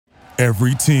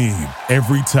Every team,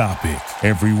 every topic,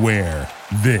 everywhere.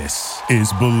 This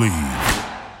is Believe.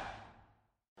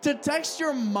 To text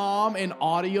your mom an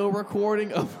audio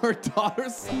recording of her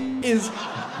daughter's is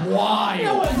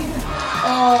wild.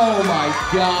 Oh my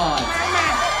God.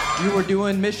 You were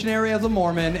doing missionary as a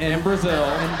Mormon in Brazil.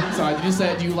 Sorry, did you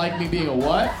say, do you like me being a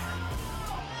what?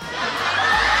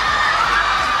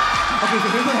 Okay, so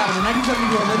here's what happened. In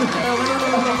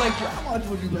 1972, like, How much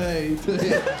would you pay?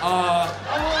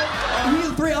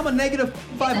 he's 3, I'm a negative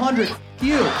 500.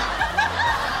 You.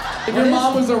 If your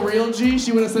mom was a real G,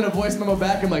 she would have sent a voice memo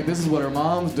back and like, this is what her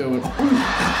mom's doing.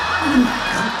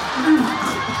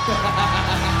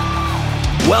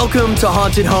 Welcome to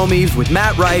Haunted Homies with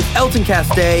Matt Rife, Elton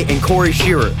Castay, and Corey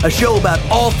Shearer, a show about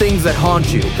all things that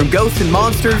haunt you, from ghosts and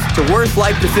monsters to worst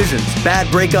life decisions, bad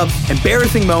breakups,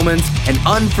 embarrassing moments, and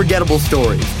unforgettable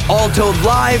stories, all told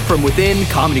live from within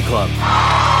comedy clubs.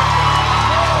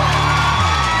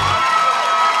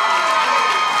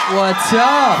 What's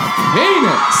up?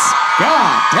 Phoenix!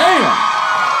 God damn!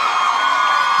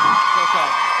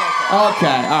 Okay,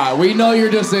 alright, we know you're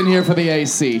just in here for the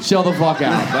AC. Chill the fuck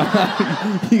out.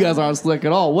 You guys aren't slick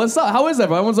at all. What's up? How is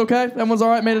everyone? Everyone's okay? Everyone's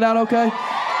alright? Made it out okay?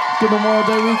 Good Memorial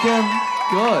Day weekend?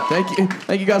 Good. Thank you.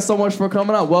 Thank you guys so much for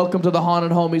coming out. Welcome to the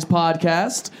Haunted Homies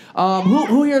podcast.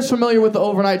 Who here is familiar with the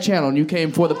Overnight Channel and you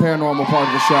came for the paranormal part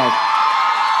of the show?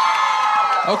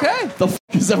 Okay. The f***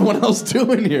 is everyone else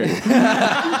doing here?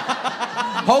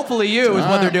 Hopefully you is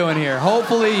what they're doing here.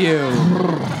 Hopefully you.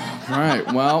 All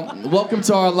right, well, welcome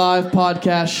to our live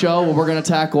podcast show where we're going to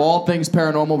tackle all things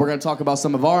paranormal. We're going to talk about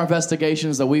some of our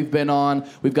investigations that we've been on.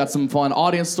 We've got some fun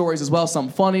audience stories as well, some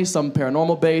funny, some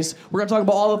paranormal based. We're going to talk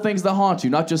about all the things that haunt you,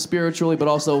 not just spiritually, but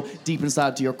also deep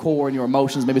inside to your core and your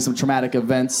emotions, maybe some traumatic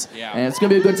events. Yeah. And it's going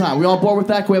to be a good time. We all on board with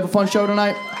that? Can we have a fun show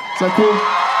tonight? Is that cool?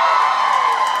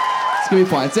 It's going to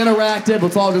be fun. It's interactive.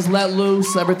 Let's all just let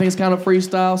loose. Everything's kind of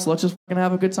freestyle, so let's just fucking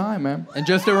have a good time, man. And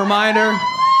just a reminder,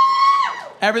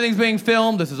 everything's being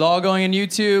filmed. This is all going on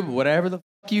YouTube. Whatever the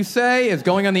fuck you say is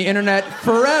going on the internet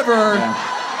forever.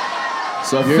 Yeah.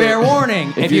 So if you're, fair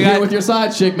warning. If you're here with your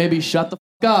side chick, maybe shut the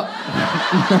fuck up.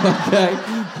 Okay?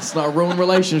 Let's not ruin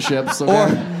relationships. Okay? Or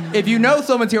if you know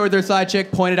someone's here with their side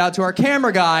chick, point it out to our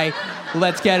camera guy.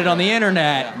 Let's get it on the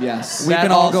internet. Yes. We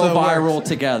can all go viral works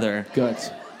together. Good.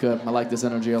 Good. I like this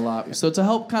energy a lot. So to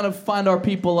help kind of find our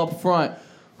people up front,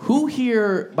 who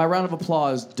here, by round of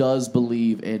applause, does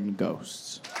believe in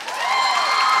ghosts?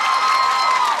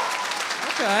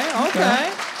 Okay.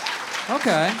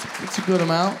 It's a good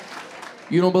amount.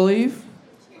 You don't believe?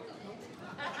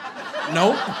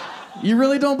 Nope. You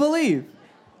really don't believe?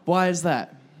 Why is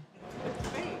that?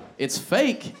 It's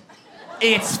fake.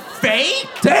 It's fake?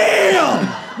 Damn!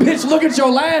 Bitch, look at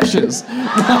your lashes.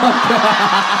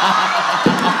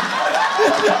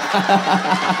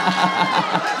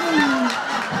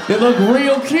 They look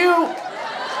real cute.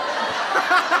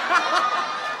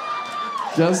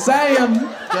 Just saying.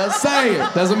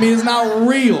 Doesn't mean it's not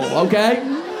real, okay?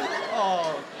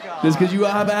 Oh, God. Just because you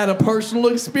have had a personal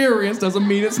experience doesn't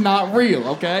mean it's not real,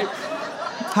 okay?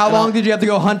 How long did you have to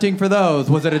go hunting for those?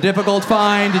 Was it a difficult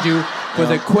find?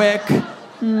 Was it quick?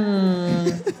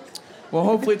 Well,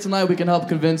 hopefully tonight we can help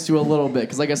convince you a little bit.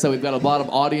 Because like I said, we've got a lot of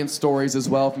audience stories as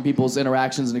well from people's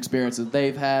interactions and experiences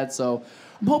they've had. So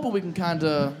I'm hoping we can kind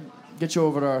of get you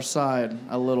over to our side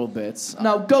a little bit.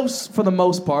 Now, ghosts, for the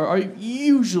most part, are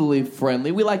usually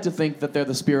friendly. We like to think that they're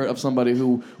the spirit of somebody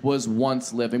who was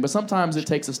once living. But sometimes it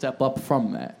takes a step up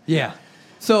from that. Yeah.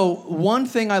 So one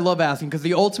thing I love asking, because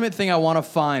the ultimate thing I want to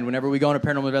find whenever we go into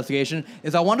paranormal investigation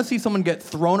is I want to see someone get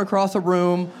thrown across a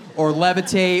room or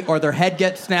levitate or their head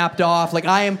get snapped off. Like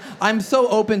I'm so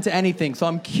open to anything. So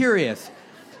I'm curious.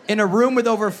 In a room with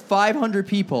over 500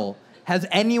 people, has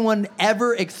anyone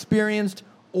ever experienced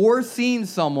or seen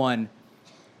someone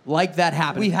like that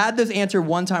happen? We had this answer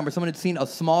one time where someone had seen a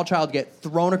small child get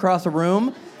thrown across a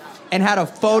room and had a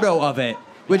photo of it.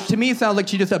 Which to me sounds like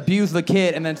she just abused the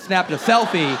kid and then snapped a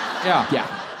selfie. Yeah.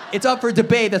 It's up for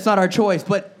debate. That's not our choice.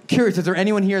 But curious, is there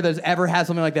anyone here that's ever had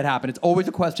something like that happen? It's always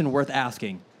a question worth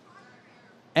asking.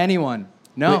 Anyone?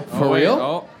 No. Wait, for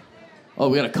real? Oh,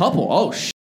 we got a couple. Oh,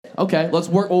 shit. Okay,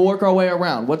 we'll work our way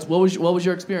around. What was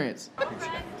your experience? Woke up with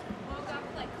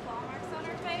like claw marks on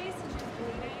her face and she was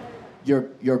bleeding.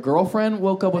 Your girlfriend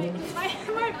woke up with... My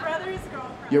brother's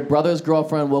girlfriend. Your brother's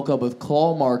girlfriend woke up with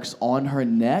claw marks on her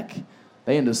neck?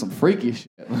 They into some freaky shit.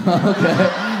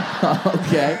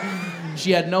 Okay. She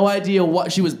had no idea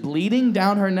what... She was bleeding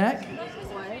down her neck?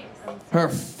 Her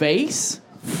face?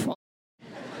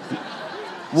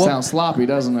 Sounds sloppy,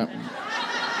 doesn't it?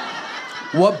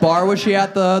 What bar was she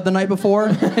at the night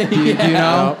before? Do you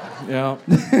know?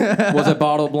 Yeah. Was it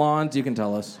bottled blonde? You can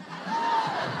tell us.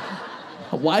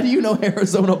 Why do you know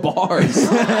Arizona bars?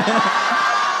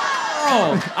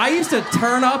 Oh, I used to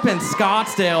turn up in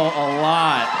Scottsdale a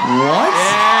lot. What?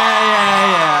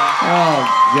 Yeah. Oh,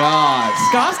 God.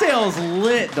 Scottsdale's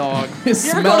lit, dog. It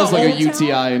You ever go smells to like a Old Town?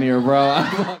 UTI in here, bro. I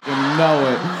fucking know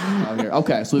it. Out here.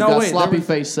 Okay, so we've No, got wait, there sloppy was-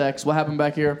 face sex. What happened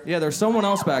back here? Yeah, there's someone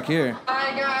else back here.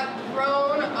 I got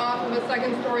thrown off of a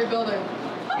second-story building.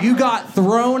 You got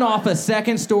thrown off a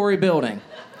second-story building.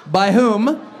 By whom?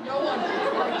 No one.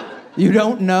 You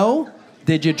don't know?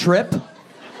 Did you trip?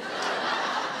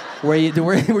 Were you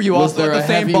Was also there at a the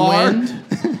same heavy bar? wind?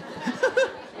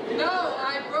 No,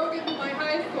 I broke into my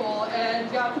high school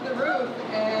and got to the roof,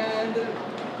 and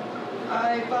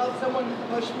I felt someone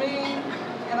push me,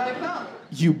 and I fell.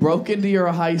 You broke into your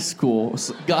high school,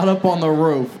 got up on the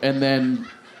roof, and then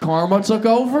karma took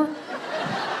over?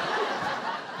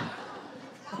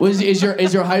 Is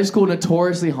your high school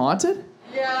notoriously haunted?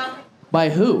 Yeah, By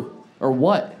who? Or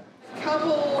what?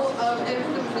 couple of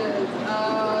instances.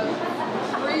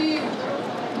 3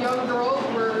 young girls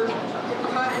were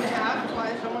cut in half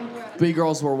by someone who had... Big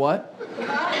girls were what?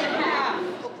 Cut in half.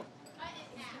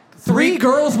 3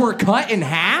 girls were cut in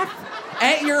half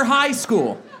at your high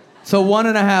school. So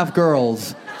 1.5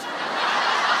 girls.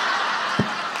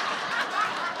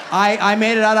 I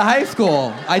made it out of high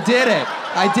school. I did it.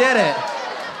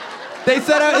 They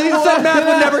said math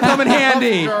would never come in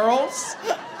handy. Girls?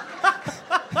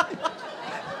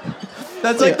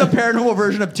 That's like the paranormal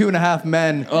version of 2.5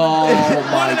 Men. Oh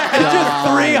my It's just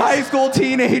God. 3 high school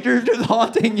teenagers just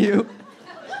haunting you.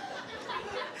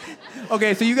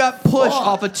 Okay, so you got pushed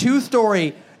off a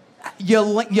 2-story. You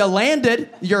landed.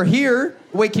 You're here.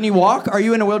 Wait, can you walk? Are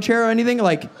you in a wheelchair or anything?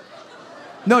 Like,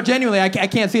 no, genuinely, I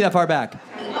can't see that far back.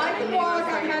 I could walk.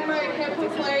 I had my hip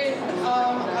replaced.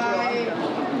 I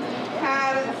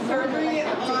had surgery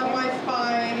on my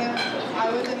spine.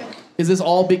 I was in. Is this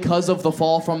all because of the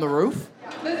fall from the roof?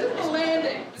 This is the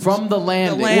landing. From the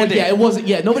landing. The landing. Well, yeah, it wasn't.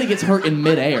 Yeah, nobody gets hurt in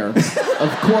midair.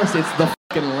 Of course, it's the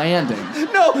fucking landing.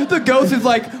 No, the ghost is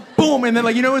like, boom, and then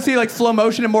like, you know when you see like slow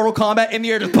motion in Mortal Kombat in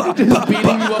the air, just Beating you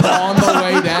up on the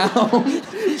way down.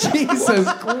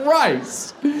 Jesus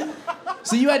Christ.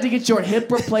 So you had to get your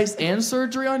hip replaced and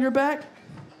surgery on your back?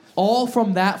 All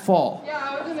from that fall? Yeah,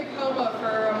 I was in a coma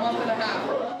for a month and a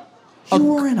half. You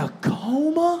were in a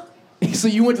coma? So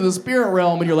you went to the spirit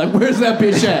realm and you're like, where's that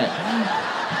bitch at?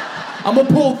 I'm gonna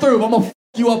pull through, but I'm gonna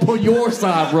you up on your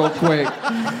side real quick.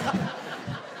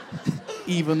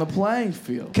 Even the playing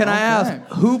field. Can I Okay. ask,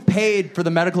 who paid for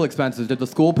the medical expenses? Did the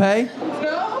school pay? No.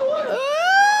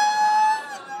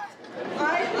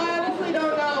 I honestly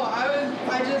don't know.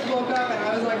 I just woke up and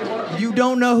I was like, what? You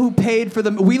don't know who paid for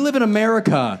the... We live in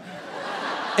America.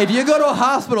 If you go to a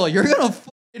hospital, you're gonna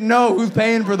f***ing know who's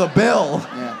paying for the bill.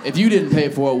 Yeah. If you didn't pay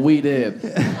for it, we did.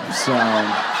 So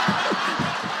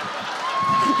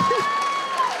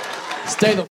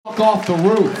stay the fuck off the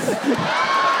roof.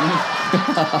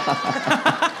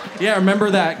 Yeah, remember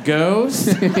that ghost?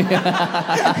 We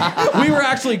were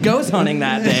actually ghost hunting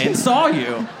that day and saw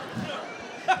you.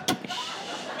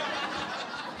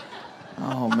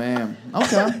 Oh man.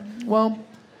 Okay. Well,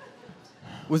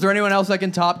 Was there anyone else that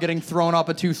can top getting thrown off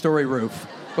a 2-story roof?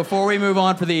 Before we move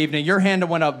on for the evening, your hand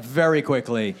went up very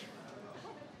quickly.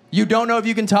 You don't know if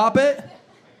you can top it?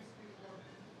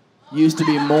 used to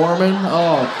be Mormon.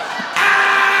 Oh.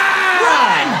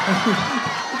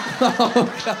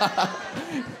 Oh God.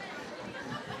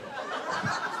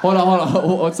 Hold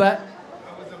on. What's that?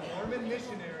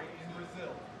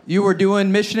 You were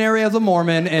doing missionary as a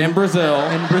Mormon In Brazil.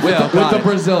 In Brazil. With Got the it.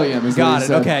 Brazilian. is what Got he it.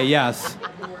 said. Okay, yes.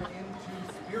 We were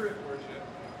into spirit worship,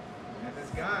 and this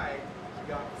guy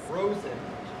got frozen,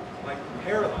 like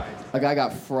paralyzed. A guy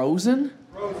got frozen?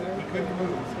 Frozen, he couldn't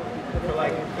move for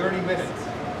like 30 minutes.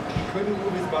 He couldn't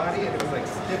move his body, and it was like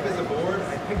stiff as a board.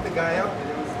 I picked the guy up, and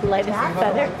it was Light as a hung up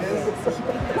feather. like this.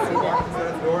 I walked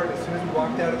inside the door, and as soon as we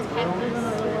walked out of the room,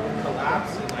 he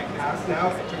collapsed and like passed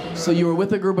out. It took him So you were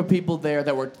with a group of people there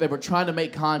that were trying to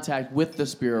make contact with the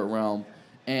spirit realm,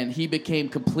 and he became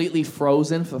completely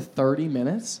frozen for 30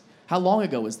 minutes? How long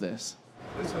ago was this?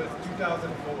 This was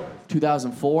 2004.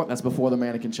 2004? That's before the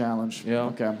mannequin challenge. Yeah.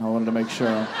 Okay, I wanted to make sure.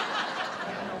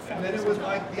 And then it was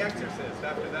like The Exorcist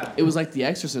after that. It was like The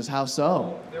Exorcist. How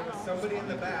so? There was somebody in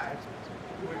the back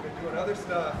who had been doing other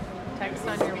stuff. Text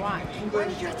on your watch.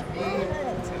 English to me,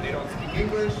 and they don't speak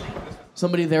English.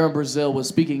 Somebody there in Brazil was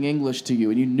speaking English to you,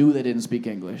 and you knew they didn't speak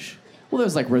English. Well,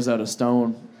 there's like Rosetta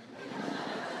Stone.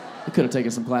 They could have taken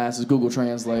some classes, Google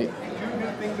Translate. You knew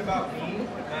things about me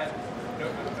that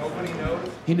nobody knows.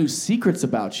 He knew secrets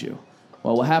about you.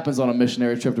 Well, what happens on a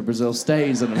missionary trip to Brazil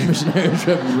stays on a missionary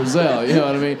trip to Brazil. You know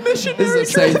what I mean? This is a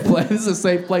safe place. This is a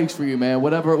safe place for you, man.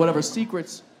 Whatever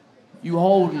secrets you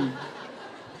hold,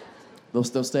 they'll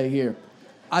still stay here.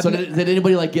 So did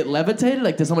anybody like get levitated?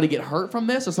 Like, did somebody get hurt from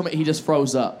this, or he just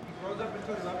froze up?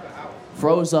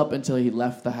 Froze up until he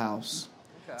left the house.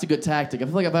 Okay. It's a good tactic. I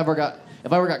feel like if I ever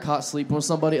got caught sleeping with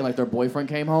somebody and like their boyfriend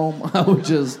came home, I would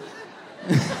just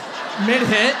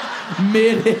mid-hit.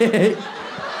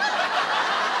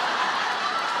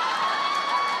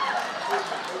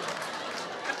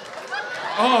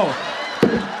 Oh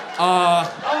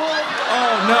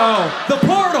no! The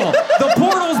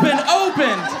portal's been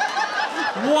opened!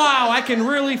 Wow, I can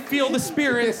really feel the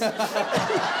spirits. I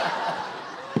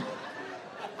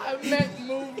meant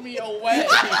move me away.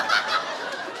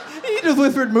 He just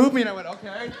whispered, "Move me," and I went,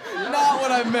 "Okay." Not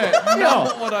what I meant.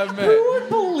 Not what I meant. Who would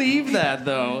believe that,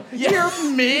 though? You're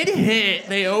mid-hit.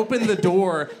 They open the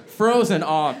door. Frozen.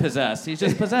 Oh, possessed. He's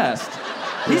just possessed.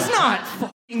 He's not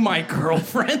fucking my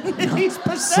girlfriend. He's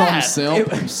possessed.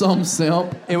 Some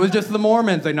simp. It was just the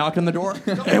Mormons. They knocked on the door.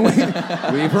 And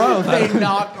we froze. They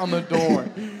knocked on the door.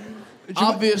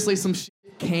 Obviously, some shit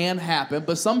can happen,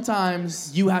 but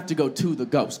sometimes you have to go to the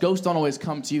ghost. Ghosts don't always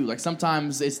come to you. Like,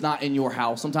 sometimes it's not in your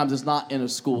house. Sometimes it's not in a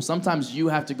school. Sometimes you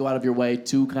have to go out of your way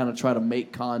to kind of try to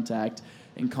make contact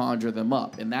and conjure them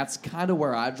up. And that's kind of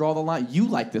where I draw the line. You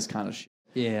like this kind of shit.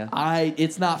 Yeah.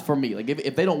 It's not for me. Like,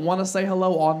 if they don't want to say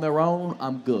hello on their own,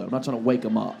 I'm good. I'm not trying to wake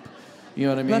them up. You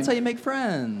know what I mean? That's how you make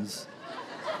friends.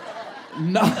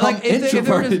 No, like, I'm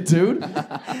introverted, dude.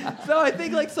 So I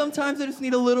think like sometimes they just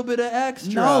need a little bit of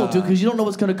extra. No, dude, because you don't know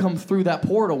what's going to come through that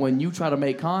portal when you try to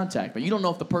make contact. But you don't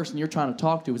know if the person you're trying to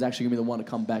talk to is actually going to be the one to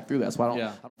come back through that. That's why I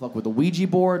don't fuck with the Ouija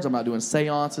boards. I'm not doing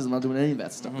seances. I'm not doing any of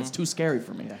that stuff. It's too scary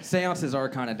for me. Seances are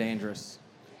kind of dangerous.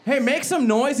 Hey, make some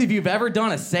noise if you've ever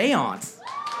done a seance.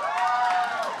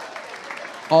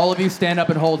 All of you stand up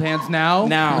and hold hands now.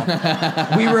 Now.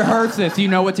 We rehearse this. You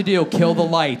know what to do. Kill the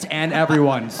light and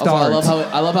everyone. Start. Also,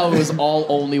 I love how it was all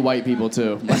only white people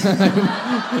too.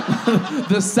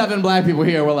 The 7 black people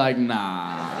here were like,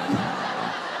 nah.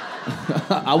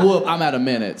 I'm out of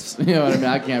minutes. You know what I mean?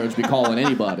 I can't just be calling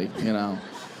anybody. You know.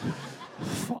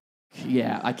 Fuck.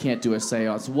 Yeah, I can't do a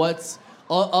seance.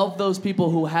 Of those people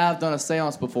who have done a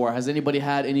seance before, has anybody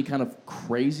had any kind of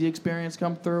crazy experience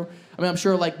come through? I mean, I'm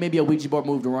sure like maybe a Ouija board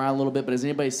moved around a little bit, but has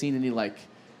anybody seen any like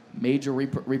major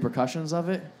repercussions of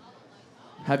it?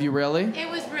 Have you really? It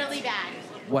was really bad.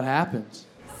 What happened?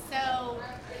 So,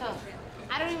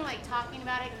 I don't even like talking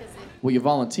about it because Well, you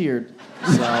volunteered,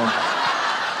 so...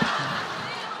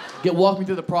 Walk me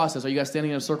through the process. Are you guys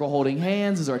standing in a circle holding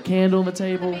hands? Is there a candle on the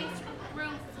table?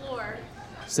 room floor,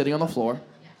 Sitting on the floor,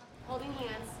 holding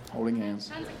hands, holding hands.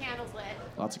 tons of candles lit.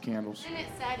 Lots of candles. And it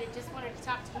said it just wanted to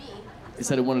talk to me. It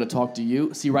said it wanted to talk to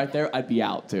you. See, right there, I'd be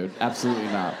out, dude. Absolutely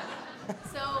not.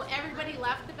 So everybody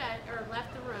left the bed or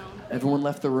left the room. Everyone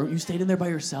left the room? You stayed in there by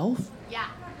yourself? Yeah.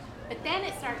 But then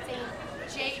it started saying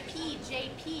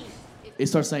JP. It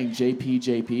starts saying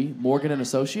JP, Morgan and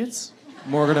Associates?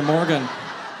 Morgan and Morgan.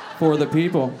 For the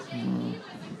people.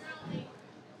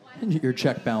 Your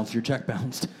check bounced. Girl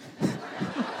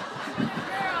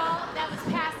that was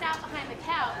passed out behind the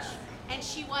couch, and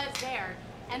she was there.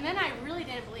 And then I really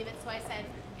didn't believe it, so I said,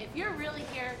 if you're really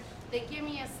here, then give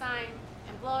me a sign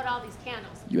and blow out all these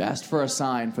candles. You asked for a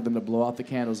sign for them to blow out the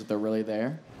candles if they're really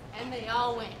there? And they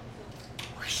all went.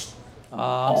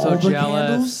 I'm so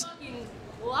jealous. Fucking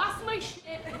lost my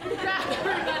shit, grabbed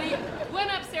everybody,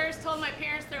 went upstairs, told my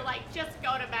parents, they're like, just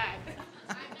go to bed.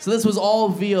 So this was all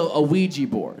via a Ouija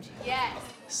board? Yes.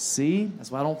 See? That's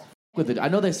why I don't f with it. I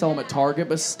know they sell them at Target,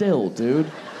 but still,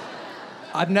 dude.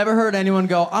 I've never heard anyone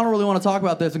go, I don't really want to talk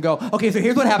about this, and go, okay, so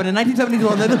here's what happened in 1972.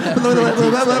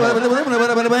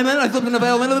 I slipped in the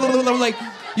veil. Like,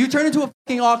 you turned into a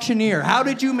fucking auctioneer. How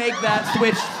did you make that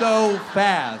switch so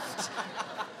fast?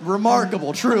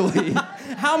 Remarkable, truly.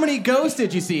 How many ghosts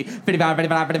did you see? 55,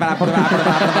 55, 55, 45,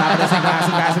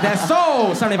 45, 45,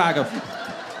 so 75 ghosts.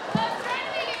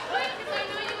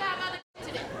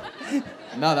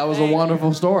 No, that was a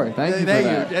wonderful story. Thank you for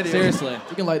that. Seriously.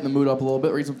 We can lighten the mood up a little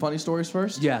bit. Read some funny stories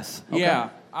first? Yes. Okay. Yeah.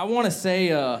 I want to say,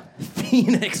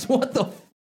 Phoenix, what the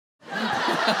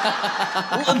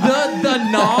the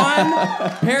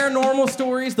non-paranormal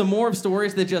stories, the more of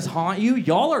stories that just haunt you,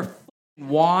 y'all are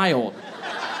wild.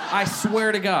 I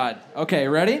swear to God. Okay,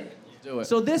 ready? Do it.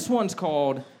 So this one's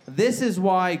called, This is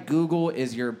Why Google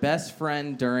is Your Best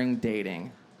Friend During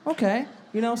Dating. Okay.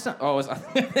 You know,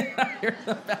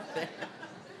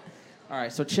 all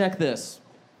right, so check this.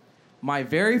 My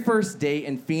very first date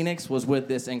in Phoenix was with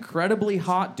this incredibly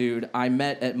hot dude I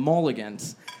met at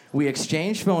Mulligan's. We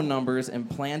exchanged phone numbers and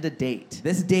planned a date.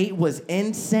 This date was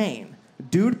insane.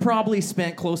 Dude probably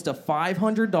spent close to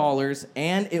 $500,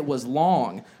 and it was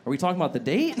long. Are we talking about the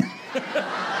date?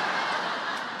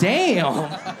 Damn.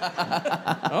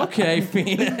 Okay,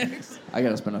 Phoenix. I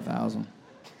gotta spend $1,000.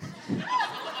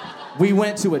 We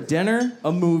went to a dinner,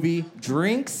 a movie,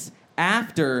 drinks,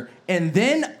 after, and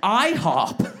then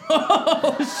IHOP.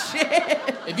 Oh, shit.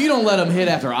 If you don't let him hit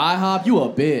after IHOP, you a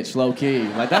bitch, low key.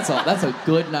 Like that's a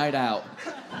good night out.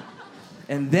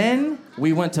 And then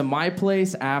we went to my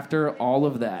place after all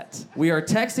of that. We are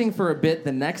texting for a bit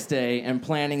the next day and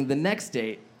planning the next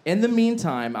date. In the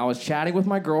meantime, I was chatting with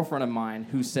my girlfriend of mine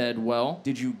who said, well,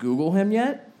 did you Google him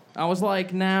yet? I was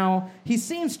like, now, he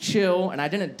seems chill and I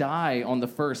didn't die on the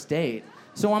first date,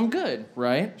 so I'm good,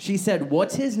 right? She said,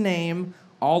 what's his name?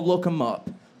 I'll look him up.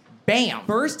 Bam!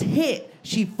 First hit,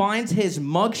 she finds his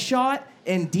mugshot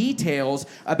and details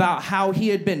about how he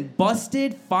had been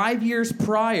busted 5 years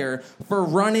prior for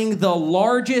running the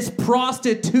largest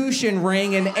prostitution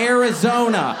ring in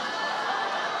Arizona.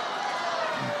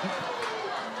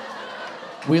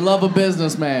 We love a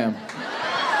businessman.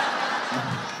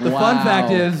 The fun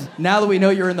fact is, now that we know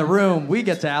you're in the room, we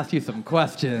get to ask you some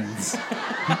questions.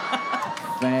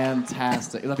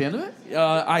 Fantastic. Is that the end of it?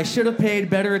 I should have paid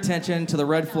better attention to the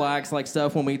red flags like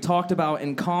stuff when we talked about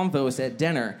in convos at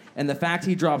dinner, and the fact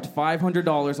he dropped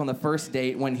 $500 on the first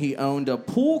date when he owned a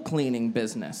pool cleaning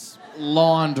business.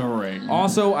 Laundering.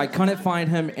 Also, I couldn't find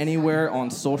him anywhere on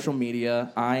social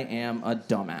media. I am a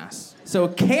dumbass. So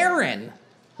Karen,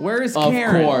 where is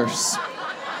Karen? Of course.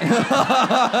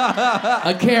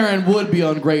 A Karen would be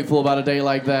ungrateful about a day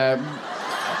like that.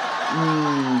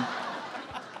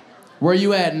 Where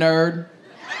you at, nerd?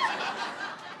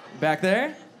 Back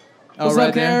there? What's right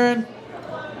up, Karen?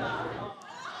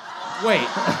 Wait.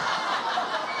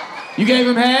 You gave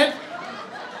him head?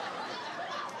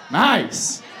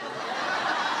 Nice.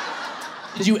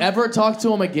 Did you ever talk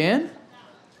to him again?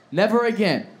 Never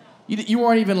again. You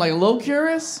weren't even like a little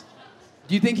curious?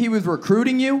 Do you think he was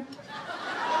recruiting you?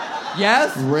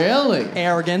 Yes? Really?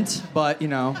 Arrogant, but, you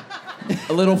know.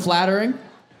 A little flattering?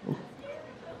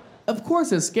 Of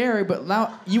course it's scary, but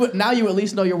now you at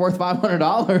least know you're worth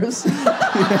 $500. You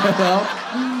know?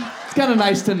 It's kind of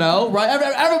nice to know, right?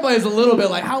 Everybody's a little bit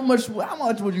like, how much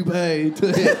would you pay to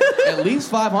hit? At least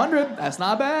 $500. That's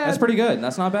not bad. That's pretty good.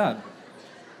 That's not bad.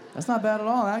 That's not bad at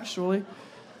all, actually.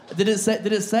 Did it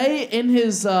say in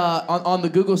his on the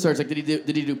Google search, like did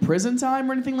he do prison time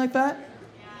or anything like that?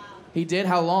 Yeah. He did.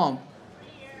 How long?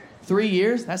 3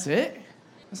 years. That's it.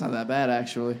 That's not that bad,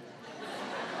 actually.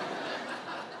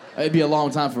 It'd be a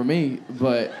long time for me,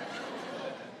 but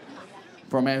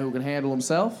for a man who can handle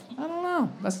himself, I don't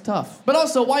know. That's tough. But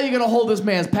also, why are you gonna hold this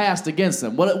man's past against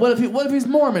him? What if he's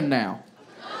Mormon now?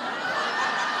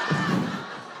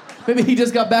 Maybe he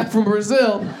just got back from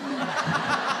Brazil.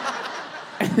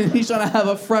 And he's trying to have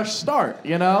a fresh start,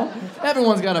 you know?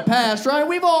 Everyone's got a past, right?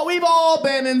 We've all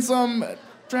been in some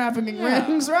trafficking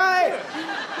rings, right?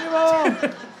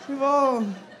 We've all.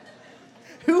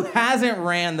 Who hasn't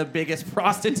ran the biggest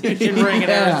prostitution ring in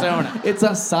Arizona? It's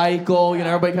a cycle, you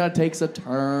know, everybody kind of takes a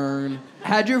turn.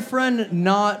 Had your friend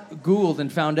not Googled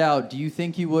and found out, do you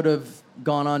think you would have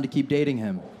gone on to keep dating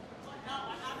him?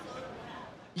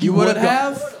 You would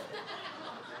have?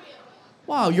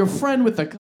 Wow, your friend with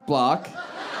the block.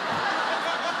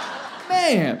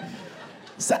 Man,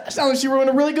 sounds like she ruined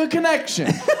a really good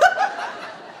connection.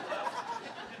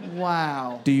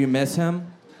 Wow. Do you miss him?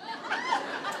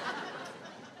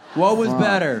 What was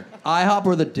better, IHOP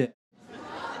or the dick?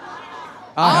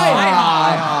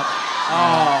 IHOP.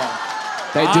 Oh.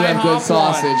 They do have good IHOP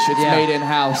sausage. won. It's Yeah. made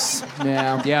in-house.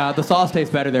 Yeah. Yeah, the sauce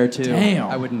tastes better there, too. Damn.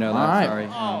 I wouldn't know that, All right. sorry.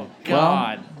 Oh,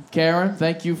 Well, Karen,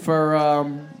 thank you for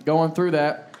going through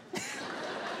that.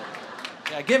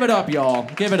 Yeah, give it up, y'all.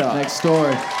 Give it up. Next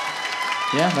story.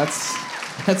 Yeah,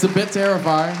 that's a bit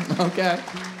terrifying. Okay.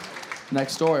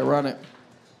 Next story, run it.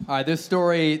 All right, this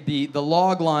story, the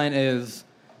log line is,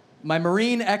 my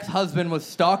Marine ex-husband was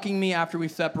stalking me after we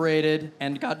separated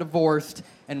and got divorced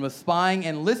and was spying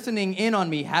and listening in on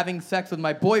me having sex with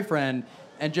my boyfriend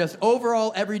and just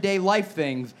overall everyday life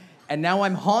things. And now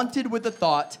I'm haunted with the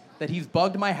thought that he's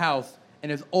bugged my house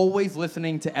and is always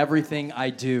listening to everything I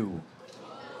do.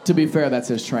 To be fair, that's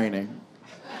his training.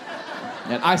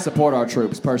 And I support our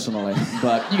troops personally,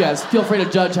 but you guys feel free to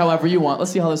judge however you want.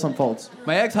 Let's see how this unfolds.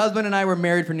 My ex-husband and I were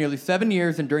married for nearly 7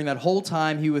 years, and during that whole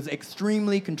time, he was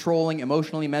extremely controlling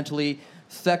emotionally, mentally,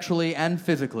 sexually, and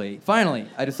physically. Finally,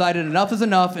 I decided enough is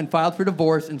enough and filed for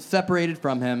divorce and separated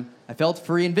from him. I felt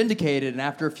free and vindicated, and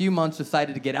after a few months,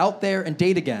 decided to get out there and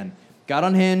date again. Got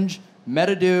on Hinge, met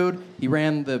a dude. He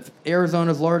ran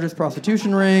Arizona's largest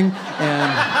prostitution ring,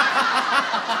 and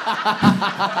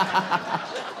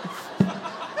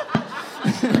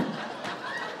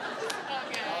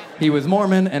he was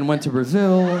Mormon and went to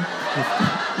Brazil.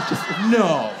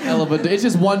 No. Hell of a, it's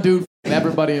just one dude f***ing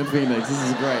everybody in Phoenix. This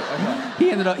is great. Okay.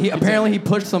 He ended up. Apparently he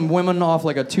pushed some women off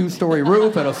like a 2-story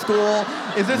roof at a school.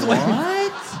 Is this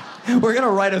What? We're gonna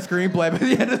write a screenplay by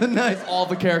the end of the night. All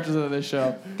the characters of this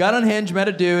show. Got on Hinge, met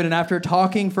a dude, and after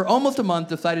talking for almost a month,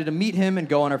 decided to meet him and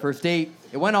go on our first date.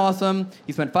 It went awesome.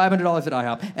 He spent $500 at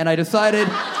IHOP, and I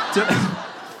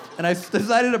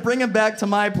decided to bring him back to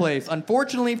my place.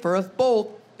 Unfortunately for us both,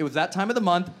 it was that time of the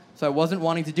month, so I wasn't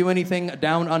wanting to do anything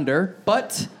down under,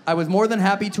 but I was more than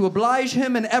happy to oblige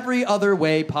him in every other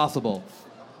way possible.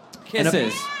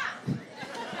 Kisses.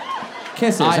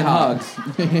 Kisses and and hugs.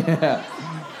 Yeah.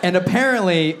 And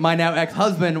apparently, my now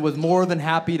ex-husband was more than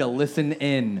happy to listen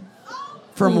in.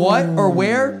 From what or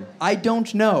where, I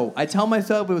don't know. I tell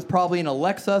myself it was probably an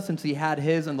Alexa since he had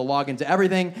his and the login to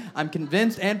everything. I'm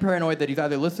convinced and paranoid that he's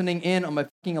either listening in on my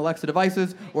fucking Alexa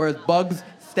devices or has bugs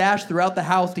stashed throughout the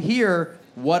house to hear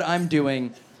what I'm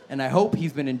doing. And I hope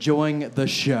he's been enjoying the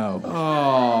show.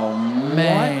 Oh,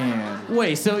 man.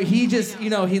 Wait, so he just, he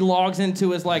logs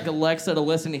into his, Alexa to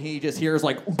listen, and he just hears,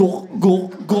 go, go,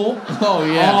 go. Oh,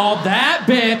 yeah. Oh, that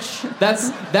bitch.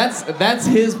 That's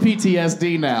his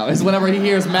PTSD now. Is whenever he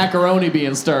hears macaroni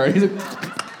being stirred.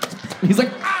 He's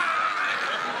like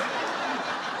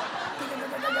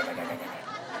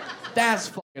that's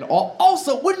fucking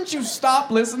also, wouldn't you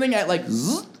stop listening at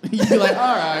zzz? You'd be like,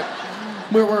 all right,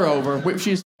 we're over.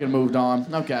 She's fucking moved on.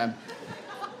 Okay.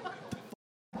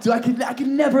 Dude, I could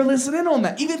never listen in on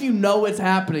that. Even if you know it's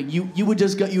happening, you would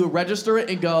just you would register it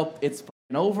and go, it's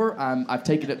fucking over. I've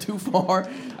taken it too far.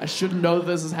 I shouldn't know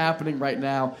this is happening right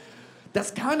now.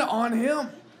 That's kind of on him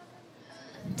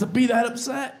to be that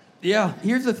upset. Yeah.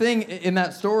 Here's the thing in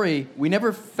that story, we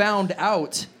never found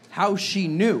out how she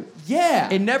knew. Yeah.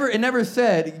 It never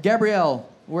said, Gabrielle,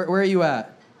 where are you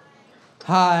at?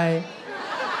 Hi.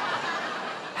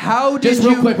 How did Just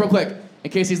real quick, in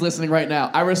case he's listening right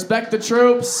now. I respect the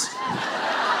troops.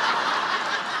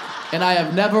 And I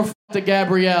have never f***ed a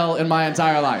Gabrielle in my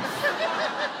entire life.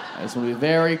 I just want to be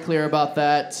very clear about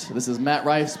that. This is Matt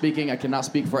Rife speaking. I cannot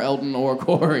speak for Eldon or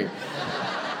Corey.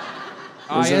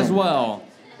 I as well.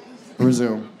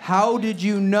 Resume. How did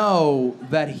you know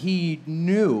that he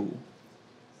knew?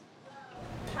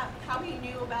 How he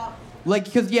knew about...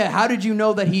 how did you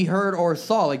know that he heard or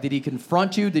saw? Did he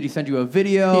confront you? Did he send you a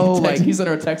video? He sent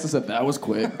her a text and said, that was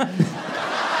quick.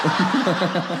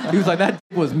 He was like, that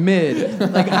was mid.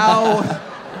 How... So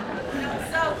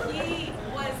he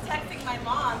was texting my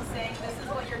mom saying, this is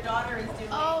what your daughter is doing.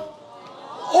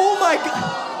 Oh my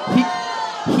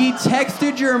God. He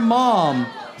texted your mom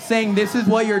saying, this is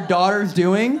what your daughter's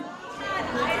doing? At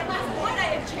this point,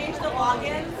 I had changed the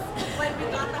logins. When we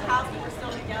got the house, we were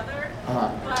still together.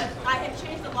 But I had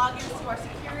changed the logins to our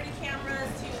security cameras.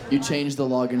 You changed the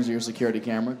logins to your security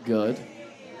camera. Good.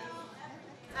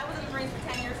 I was in the Marines for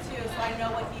 10 years too, so I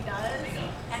know what he does.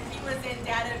 And he was in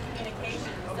data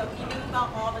communications, so he knew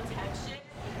about all the tech shit.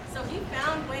 So he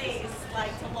found ways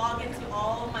to log into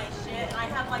all of my shit. And I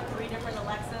have 3 different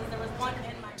Alexas. There was one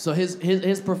in my... So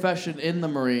his profession in the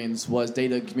Marines was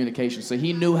data communication. So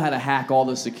he knew how to hack all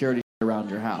the security around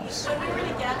your house. When we were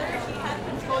together, he had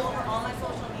control over all my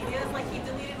social medias. He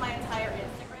deleted my entire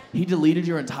Instagram. He deleted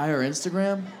your entire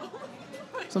Instagram?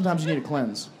 Sometimes you need a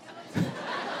cleanse. But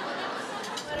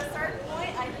at a certain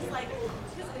point, I just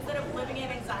because instead of living in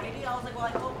anxiety, I was like, well,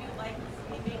 I hope you like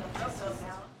me being a throat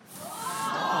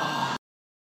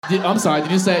now. I'm sorry,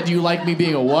 did you say, do you like me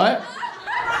being a what?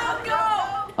 Throat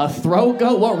goat! A throat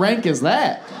goat? What rank is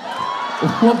that?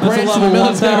 What branch of the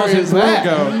military is that?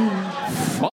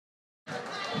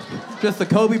 Just the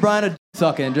Kobe Bryant of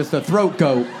sucking, just a throat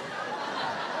goat.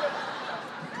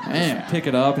 Man. Pick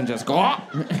it up and just go.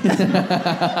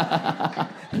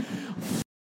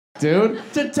 Dude,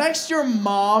 to text your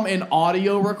mom an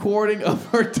audio recording of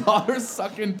her daughter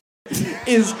sucking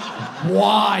is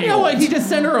wild. You know what? He just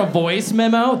sent her a voice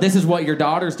memo. This is what your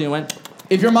daughter's doing.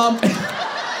 If your mom...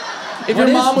 If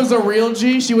your mom was a real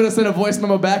G, she would have sent a voice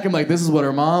memo back and this is what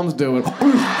her mom's doing.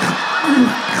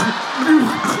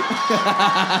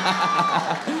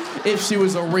 If she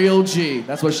was a real G,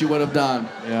 that's what she would have done.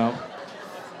 Yeah.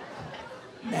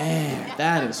 Man,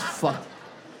 that is fuck.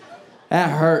 That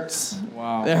hurts.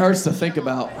 Wow. It hurts to think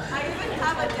about. I even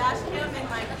have a dash cam in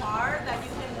my car that you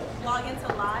can log into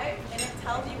live, and it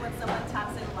tells you when someone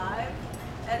taps in live.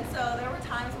 And so there were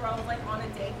times where I was on a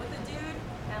date with a dude,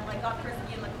 and got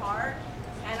frisky in the car,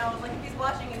 And I was like, if he's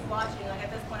watching, he's watching. Like,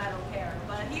 at this point, I don't care.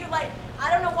 But he, like, I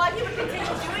don't know why he would continue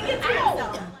doing it to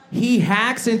himself. He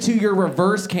hacks into your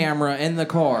reverse camera in the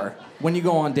car when you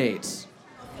go on dates.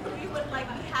 He would, like,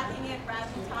 be hacking in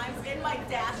random times in my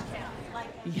dash cam.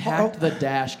 Like, He hacked the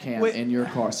dash cam Wait. in your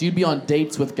car. So you'd be on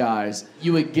dates with guys.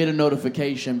 You would get a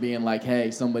notification being like, hey,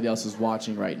 somebody else is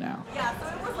watching right now. yeah, so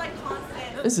it was, like,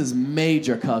 constant. This is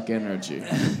major cuck energy.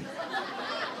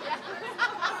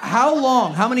 How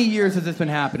long? How many years has this been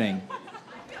happening?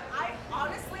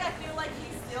 Honestly, I feel like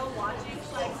he's still watching,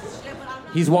 like, shit, but I'm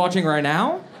not. He's watching right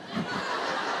now?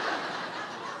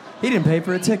 He didn't pay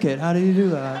for a ticket. How did he do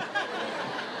that?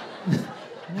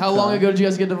 How long ago did you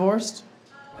guys get divorced?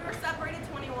 We were separated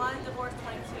 21, divorced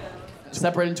 22.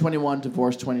 Separated in 21,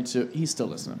 divorced 22. He's still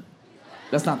listening.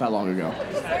 That's not that long ago.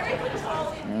 Very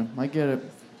controlling. Yeah, I get it.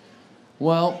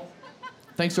 Well,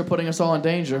 thanks for putting us all in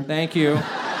danger. Thank you.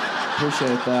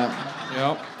 Appreciate that.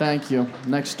 Yep. Thank you.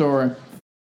 Next story.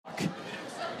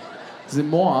 C'est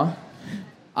moi.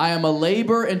 I am a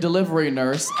labor and delivery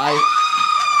nurse.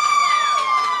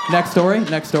 Next story.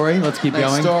 Let's keep Next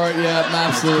going. story. Yeah,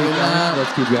 absolutely not.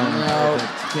 Let's keep going. No,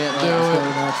 can't do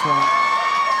it.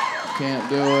 Can't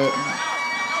do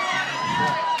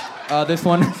it. This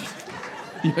one.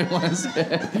 You want to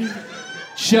say?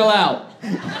 Chill out.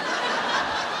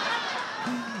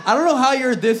 I don't know how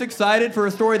you're this excited for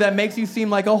a story that makes you seem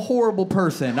like a horrible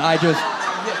person. I just.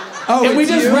 Oh, And we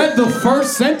it's just you? read the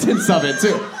first sentence of it,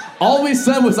 too. All we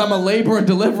said was, I'm a labor and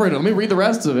delivery. Let me read the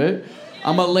rest of it.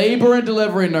 I'm a labor and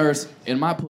delivery nurse, and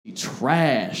my pussy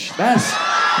trash.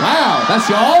 Wow, that's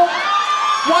y'all?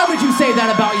 Why would you say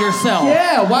that about yourself?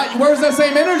 Yeah, where's that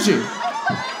same energy?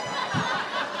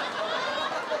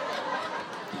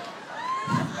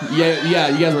 Yeah,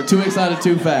 you guys were too excited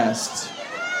too fast.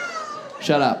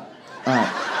 Shut up. All right.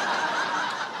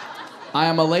 I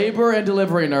am a labor and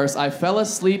delivery nurse. I fell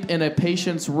asleep in a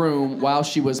patient's room while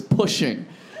she was pushing.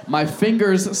 My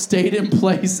fingers stayed in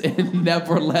place and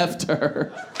never left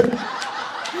her.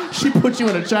 She put you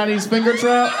in a Chinese finger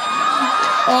trap?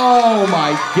 Oh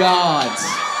my God.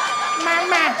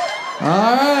 Mama.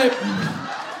 All right.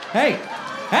 Hey.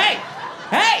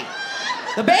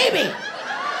 The baby.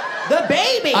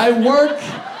 I work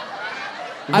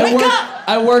Wake up!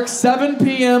 I work 7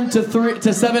 p.m.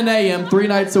 to 7 a.m. 3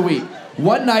 nights a week.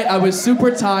 One night I was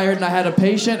super tired and I had a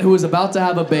patient who was about to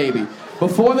have a baby.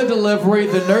 Before the delivery,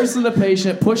 the nurse and the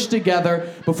patient push together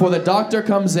before the doctor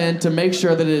comes in to make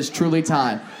sure that it is truly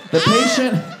time. The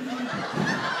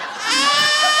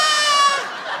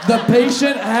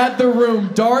patient had the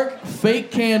room dark,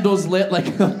 fake candles lit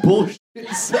like a bullshit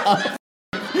stuff.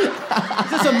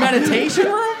 Is this a meditation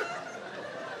room?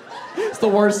 It's the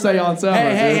worst seance ever.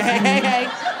 Hey.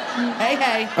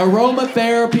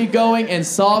 Aromatherapy going and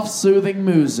soft, soothing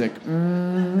music.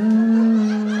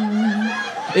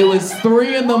 It was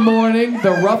 3 a.m,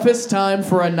 the roughest time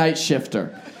for a night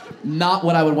shifter. Not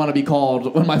what I would want to be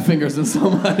called when my finger's in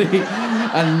somebody.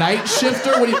 A night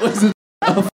shifter? What was it?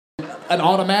 An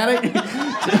automatic?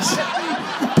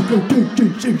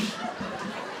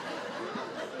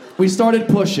 We started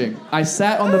pushing. I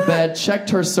sat on the bed, checked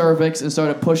her cervix, and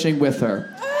started pushing with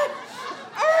her.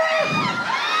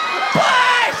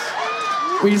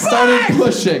 We started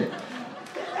pushing.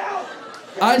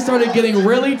 I started getting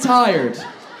really tired.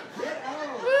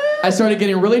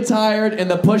 And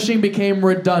the pushing became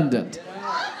redundant.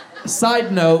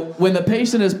 Side note, when the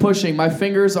patient is pushing, my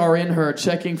fingers are in her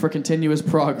checking for continuous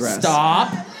progress.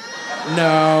 Stop.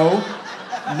 No.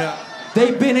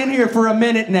 They've been in here for a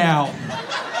minute now.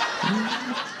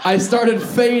 I started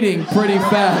fading pretty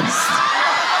fast.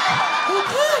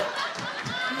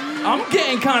 I'm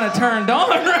getting kind of turned on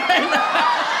right now.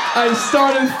 I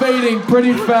started fading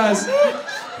pretty fast,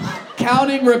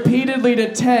 counting repeatedly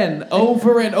to 10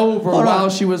 over and over while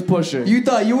she was pushing. You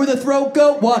thought you were the throat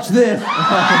goat? Watch this.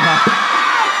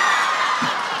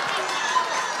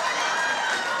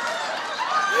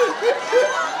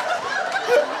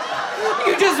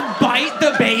 You just bite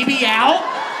the baby out?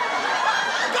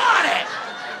 Got it.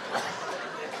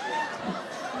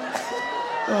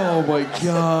 Oh my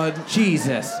God.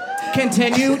 Jesus.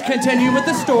 Continue with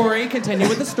the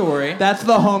story. That's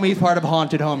the homies part of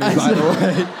Haunted Homies, by the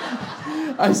way.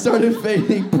 I started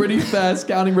fading pretty fast,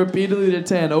 counting repeatedly to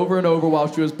 10 over and over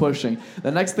while she was pushing.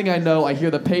 The next thing I know, I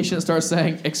hear the patient start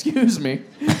saying, "Excuse me,"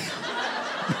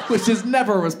 which is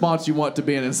never a response you want to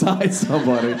be in inside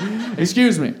somebody.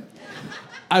 "Excuse me."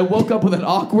 I woke up with an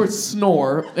awkward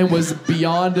snore and was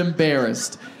beyond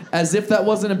embarrassed. As if that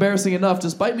wasn't embarrassing enough,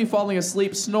 despite me falling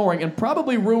asleep, snoring, and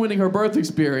probably ruining her birth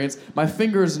experience, my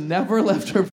fingers never left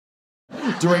her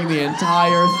during the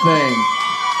entire thing.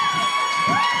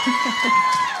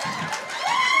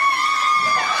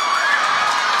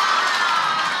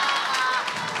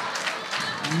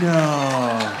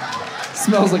 No.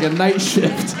 Smells like a night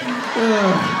shift.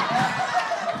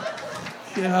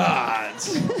 God.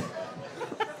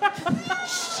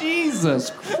 Jesus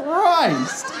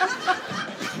Christ.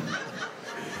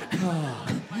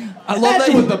 I love That's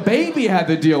that what the baby had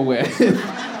to deal with.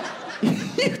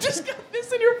 You just got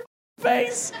this in your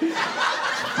face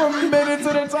for minutes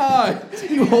at a time.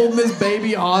 You holding this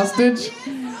baby hostage?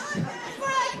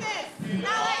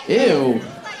 Ew.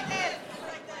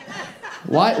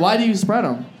 Why do you spread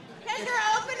them? Because you're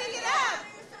opening it up.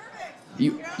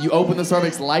 You open the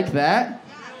cervix like that?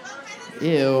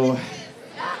 Ew.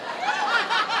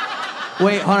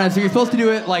 Wait, hold on. So you're supposed to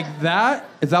do it like that?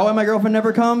 Is that why my girlfriend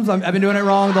never comes? I've been doing it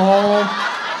wrong the whole...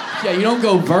 Yeah, you don't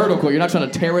go vertical. You're not trying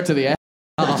to tear it to the ass,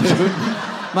 dude.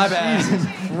 My bad. Jesus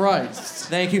Christ.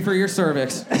 Thank you for your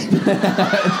cervix.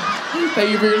 Thank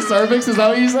you for your cervix? Is that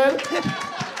what you said?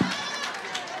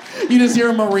 You just hear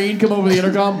a Marine come over the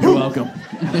intercom. You're welcome.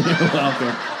 You're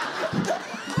welcome.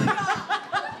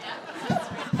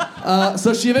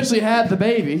 So she eventually had the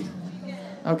baby.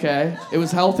 Okay. It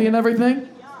was healthy and everything?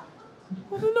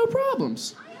 Well, then no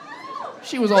problems.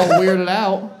 She was all weirded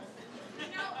out.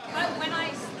 But when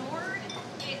I snored,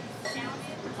 it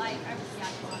sounded like I was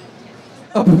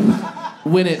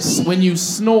yucking on it. When you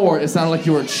snore, it sounded like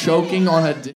you were choking on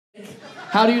a dick.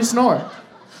 How do you snore?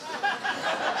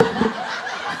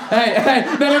 Hey,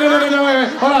 no, wait.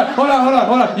 Hold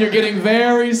on. You're getting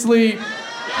very sleep.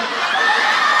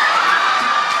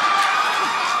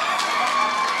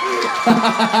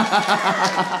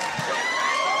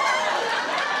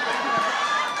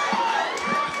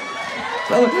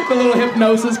 The little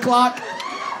hypnosis clock.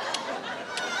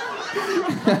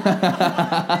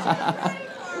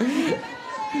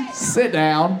 Sit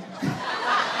down.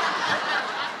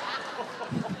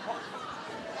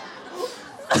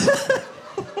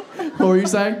 What were you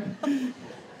saying?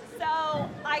 So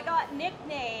I got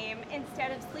nickname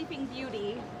instead of Sleeping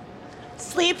Beauty.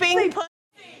 Sleeping Pussy.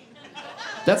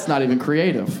 That's not even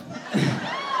creative.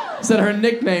 Said her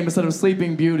nickname instead of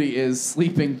Sleeping Beauty is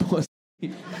Sleeping Pussy.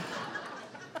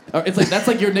 It's like that's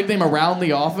like your nickname around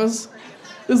the office.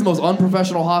 This is the most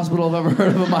unprofessional hospital I've ever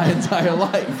heard of in my entire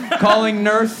life. Calling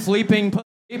nurse Sleeping Pussy,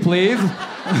 please.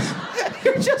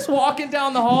 You're just walking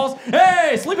down the halls.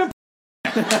 Hey, sleeping.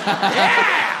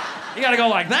 Yeah! You gotta go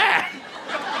like that.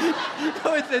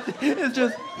 No, it's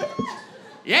just...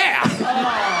 Yeah.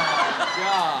 Oh,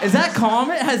 God. Is that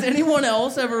common? Has anyone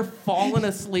else ever fallen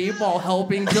asleep while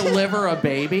helping deliver a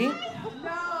baby?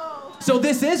 No. So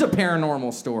this is a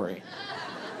paranormal story.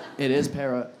 It is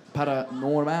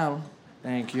paranormal.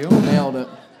 Thank you. Nailed it.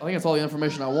 I think that's all the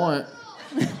information I want.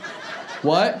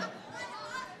 What?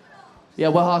 Yeah,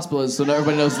 what hospital is so that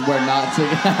everybody knows where not to.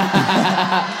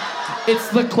 It's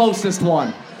the closest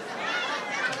one.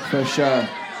 For sure.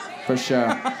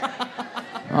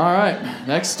 All right,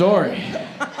 next story.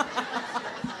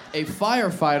 A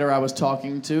firefighter I was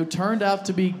talking to turned out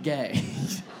to be gay.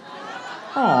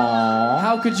 Aww.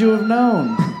 How could you have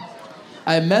known?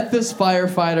 I met this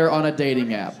firefighter on a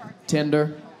dating app.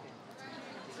 Tinder.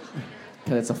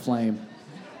 Because it's a flame.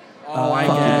 Oh, I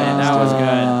get it. That was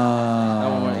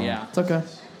good. Yeah. It's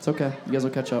okay. You guys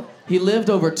will catch up. He lived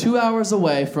over 2 hours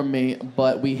away from me,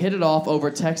 but we hit it off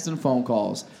over text and phone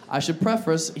calls. I should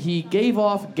preface, he gave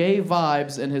off gay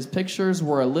vibes and his pictures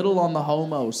were a little on the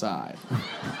homo side.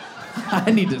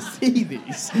 I need to see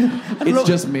these. It's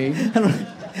just me. I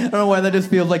don't know why that just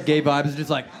feels like gay vibes. It's just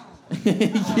like...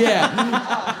 Yeah.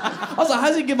 I was like, how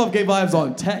does he give off gay vibes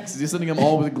on text? Is he sending them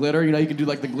all with glitter? You know, you can do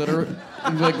like the glitter,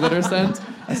 glitter scent.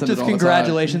 I send it Just all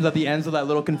congratulations at the end, so that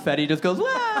little confetti just goes.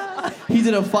 Wah! He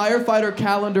did a firefighter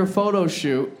calendar photo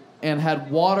shoot and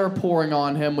had water pouring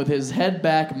on him with his head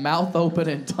back, mouth open,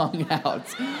 and tongue out.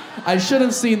 I should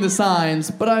have seen the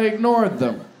signs, but I ignored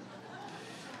them.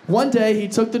 One day, he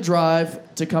took the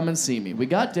drive to come and see me. We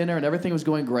got dinner and everything was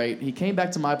going great. He came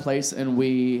back to my place and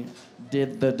we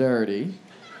did the dirty.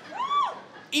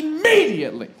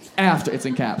 Immediately after, it's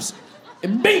in caps.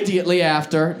 Immediately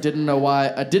after, didn't know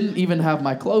why, I didn't even have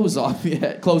my clothes on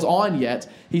yet.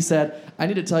 He said, I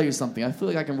need to tell you something. I feel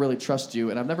like I can really trust you,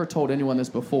 and I've never told anyone this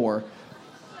before.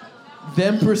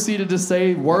 Then proceeded to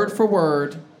say, word for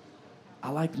word, I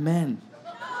like men.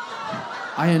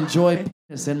 I enjoy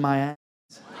penis in my ass.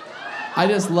 I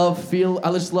just love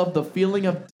the feeling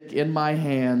of dick in my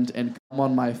hand and cum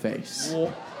on my face.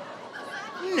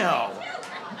 No.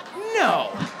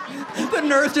 The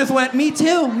nurse just went, me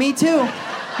too.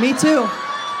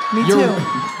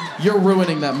 You're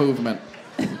ruining that movement.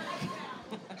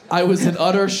 I was in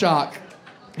utter shock.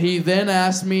 He then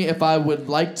asked me if I would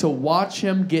like to watch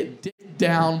him get dicked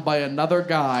down by another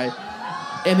guy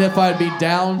and if I'd be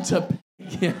down to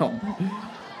pay him.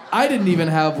 I didn't even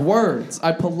have words.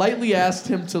 I politely asked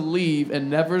him to leave and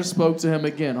never spoke to him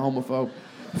again, homophobe.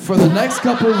 For the next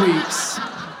couple weeks,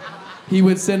 he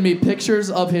would send me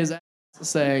pictures of his ass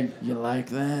saying, "You like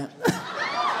that?"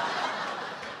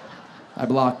 I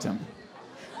blocked him.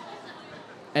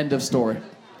 End of story.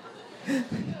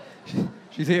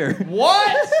 She's here.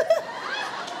 What?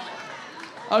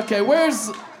 Okay,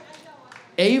 where's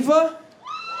Ava?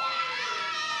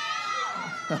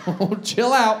 Oh,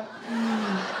 chill out.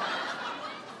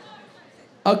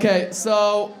 Okay,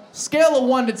 so scale of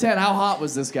 1 to 10, how hot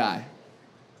was this guy?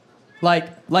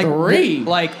 Like 3.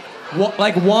 Like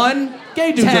 1.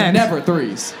 Gay dudes 10. are never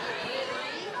 3s.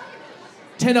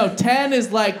 10. No, 10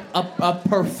 is like a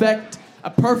perfect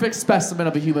specimen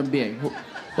of a human being.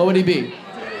 What would he be?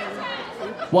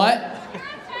 What?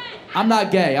 I'm not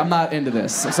gay. I'm not into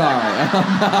this. Sorry.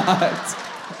 I'm not.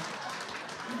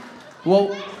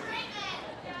 Well,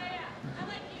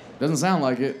 doesn't sound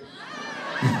like it.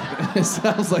 It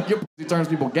sounds like your pussy turns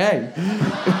people gay.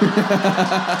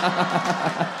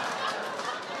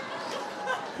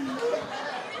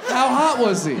 How hot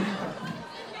was he?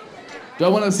 Do I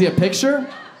want to see a picture?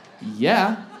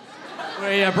 Yeah.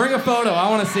 Wait, yeah, bring a photo. I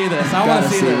want to see this. I want to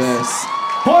Gotta see this.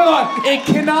 Hold on. It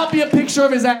cannot be a picture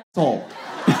of his asshole.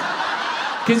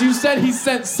 Because you said he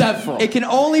sent several. It can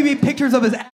only be pictures of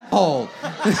his asshole.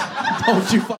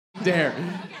 Don't you fucking dare. Do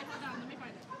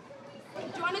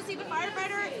you want to see the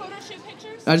firefighter photo shoot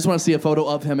pictures? I just want to see a photo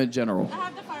of him in general. I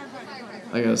have the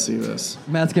firefighter. I gotta see this.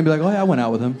 Matt's gonna be like, oh yeah, I went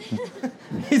out with him.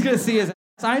 He's gonna see his ass.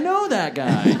 I know that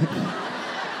guy.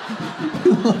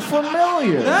 You look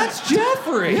familiar. That's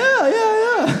Jeffrey.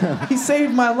 Yeah. He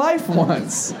saved my life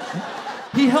once.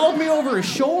 He held me over his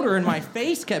shoulder and my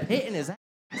face kept hitting his ass.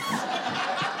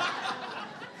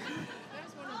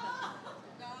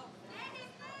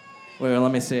 Wait,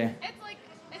 let me see. It's a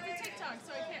TikTok,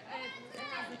 so I can't.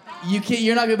 You can't.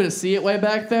 You're not gonna be able to see it way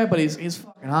back there, but he's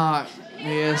fucking hot.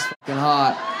 He is fucking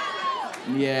hot.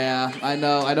 Yeah, I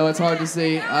know. I know it's hard to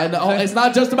see. I know. It's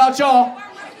not just about y'all.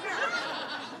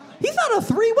 He's not a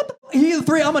 3. What the? He's a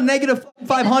 3. I'm a negative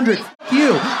 500.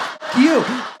 You.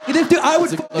 This dude. I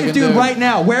would fuck this dude right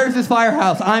now. Where is this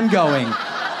firehouse? I'm going.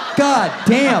 God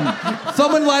damn.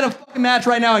 Someone light a fucking match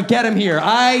right now and get him here.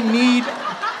 I need.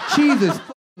 Jesus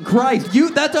Christ.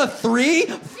 You. That's a 3.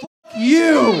 Fuck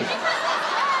you.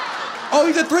 Oh,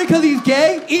 he's a 3 because he's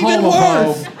gay? Even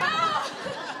worse.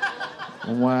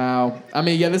 Wow. I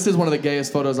mean, yeah, this is one of the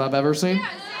gayest photos I've ever seen.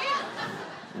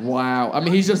 Wow. I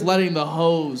mean, he's just letting the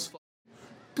hose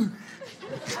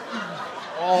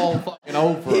all fucking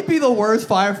over. He'd be the worst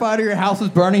firefighter. Your house is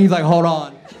burning. He's like, hold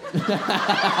on.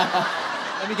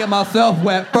 Let me get myself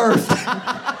wet first.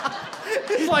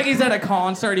 It's like he's at a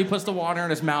concert. He puts the water in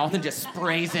his mouth and just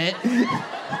sprays it.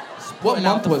 What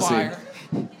month was he?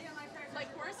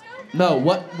 No,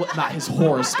 what? Not his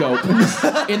horoscope.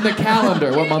 In the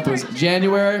calendar, what month was it?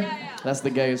 January? That's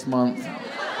the gayest month.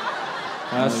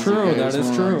 That's true. That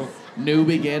is true. New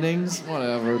beginnings?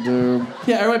 Whatever, dude.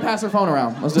 Yeah, everybody pass their phone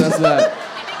around. Let's do that.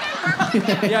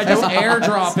 Yeah, just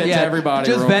airdrop it to everybody.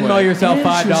 Just real Venmo quick. yourself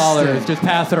 $5. Interesting. Just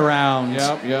pass it around.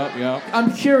 Yep.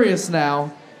 I'm curious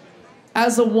now,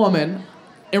 as a woman,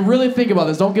 and really think about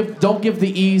this. Don't give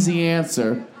the easy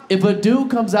answer. If a dude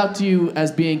comes out to you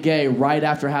as being gay right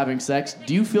after having sex,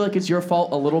 do you feel like it's your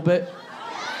fault a little bit?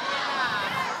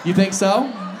 You think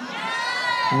so?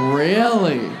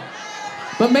 Really?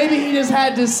 But maybe he just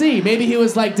had to see. Maybe he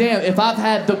was like, damn, if I've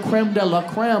had the creme de la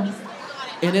creme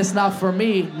and it's not for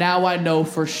me, now I know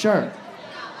for sure.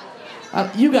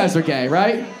 You guys are gay,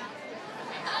 right?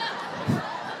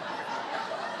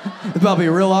 It's about to be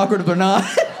real awkward if they're not.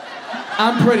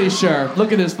 I'm pretty sure.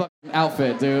 Look at his fucking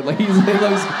outfit, dude. Like it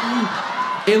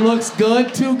looks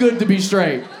good, too good to be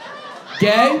straight.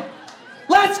 Gay?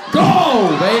 Let's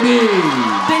go, baby!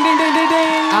 Ding, ding, ding, ding,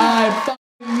 ding! I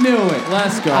fucking knew it.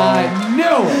 Let's go. I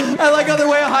knew it. I like how their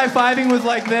way of high-fiving was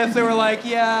like this. They were like,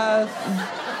 yes.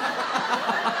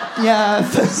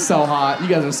 Yes. So hot. You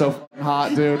guys are so fucking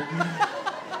hot, dude.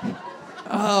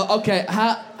 Okay.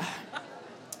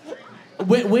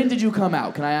 When did you come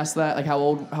out? Can I ask that? Like, how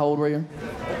old were you?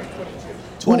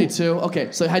 22.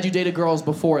 Okay. So had you dated girls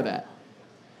before that?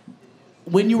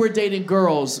 When you were dating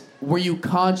girls, were you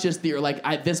conscious that you're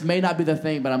like, this may not be the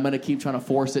thing, but I'm gonna keep trying to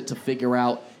force it to figure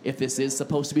out if this is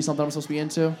supposed to be something I'm supposed to be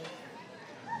into?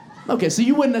 Okay, so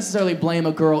you wouldn't necessarily blame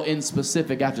a girl in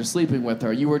specific after sleeping with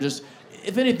her. You were just,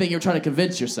 if anything, you're trying to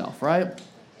convince yourself, right?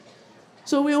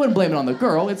 So we wouldn't blame it on the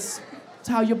girl. It's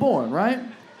how you're born, right?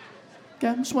 Okay,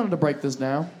 I just wanted to break this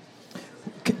down.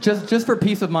 Just for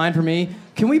peace of mind for me,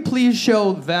 can we please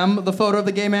show them the photo of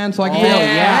the gay man so I can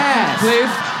yes.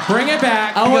 please? Bring it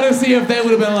back. I want to see if they would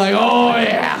have been like, oh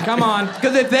yeah. Come on.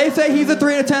 Because if they say he's a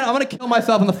 3 out of 10, I'm gonna kill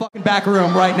myself in the fucking back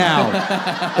room right now.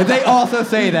 If they also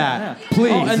say that,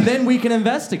 please. Oh, and then we can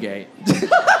investigate. I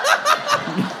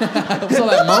saw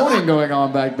that moaning going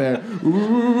on back there.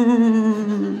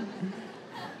 Ooh.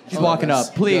 She's walking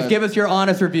up. Please give us your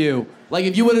honest review. Like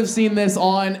if you would have seen this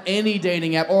on any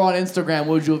dating app or on Instagram,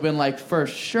 would you have been like, for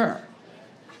sure?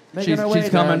 She's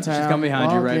coming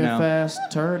behind you right now. Fast,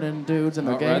 turning dudes in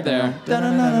the game. Right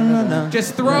there.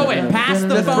 Just throw it. Pass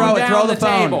the phone down the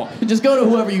table. Just go to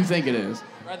whoever you think it is.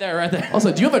 Right there, right there.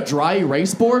 Also, do you have a dry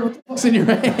erase board? What the fuck's in your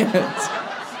hands?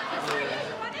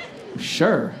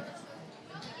 Sure.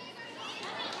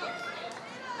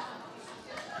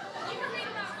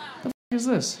 The fuck is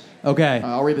this? Okay.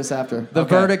 I'll read this after. The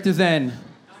verdict is in.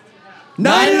 9.5!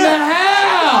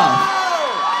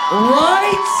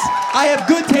 Right? I have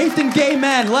good taste in gay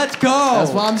men. Let's go.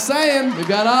 That's what I'm saying. We've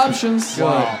got options.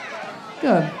 Wow.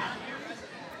 Good.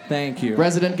 Thank you.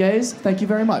 Resident gays, thank you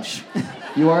very much.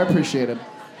 You are appreciated.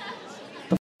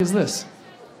 The f*** is this?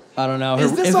 I don't know.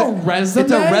 Is this a resume?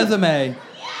 It's a resume.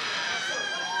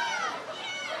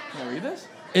 Can I read this?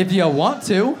 If you want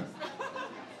to.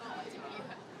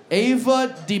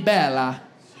 Ava DiBella,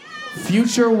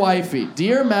 future wifey.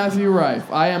 Dear Matthew Rife,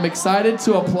 I am excited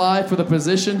to apply for the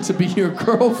position to be your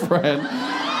girlfriend,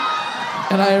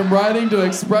 and I am writing to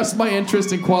express my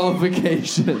interest and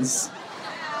qualifications.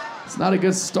 It's not a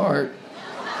good start.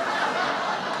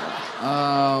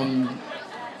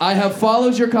 I have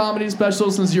followed your comedy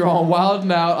specials since you're on Wild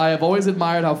 'N Out. I have always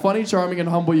admired how funny, charming, and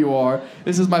humble you are.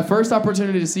 This is my first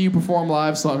opportunity to see you perform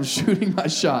live, so I'm shooting my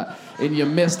shot. And you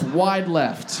missed wide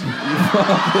left.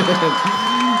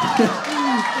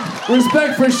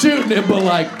 Respect for shooting it, but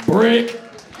like brick.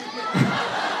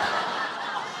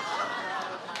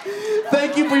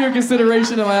 Thank you for your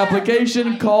consideration of my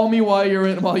application. Call me while you're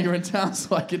in town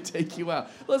so I can take you out.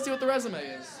 Let's see what the resume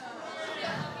is.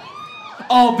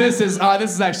 Oh, this is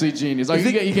actually genius. Oh,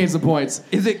 you gain some points.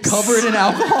 Is it covered in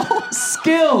alcohol?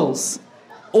 Skills.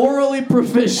 Orally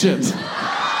proficient.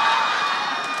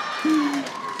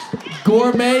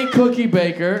 Gourmet cookie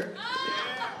baker.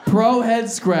 Pro head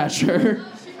scratcher.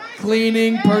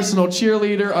 Cleaning, personal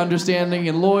cheerleader, understanding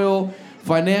and loyal.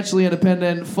 Financially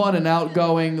independent, fun and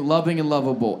outgoing, loving and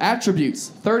lovable. Attributes,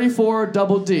 34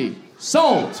 double D.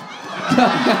 Sold.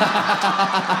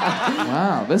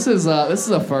 Wow, this is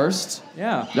a first.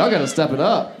 Yeah. Y'all gotta step it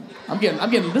up. I'm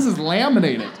getting this is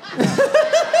laminated.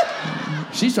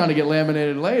 She's trying to get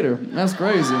laminated later. That's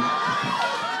crazy.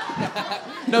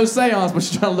 No seance, but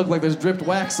she's trying to look like there's dripped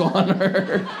wax on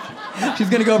her.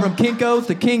 She's gonna go from Kinko's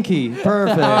to Kinky.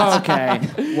 Perfect.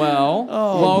 Okay. Well,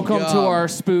 welcome to our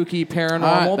spooky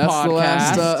paranormal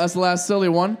podcast. That's the last silly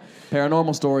one.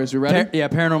 Paranormal stories. You ready?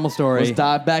 Paranormal story. Let's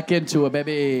dive back into it,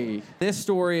 baby. This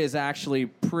story is actually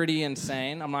pretty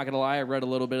insane. I'm not gonna lie. I read a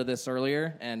little bit of this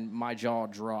earlier, and my jaw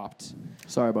dropped.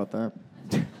 Sorry about that.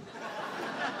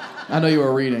 I know you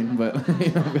were reading, but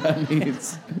you know, God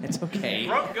needs. It's okay.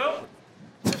 Throat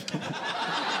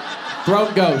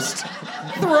ghost.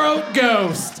 Throat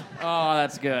ghost. Oh,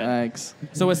 that's good. Thanks.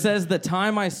 So it says, the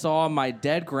time I saw my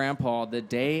dead grandpa the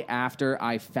day after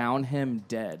I found him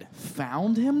dead.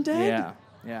 Found him dead?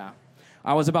 Yeah.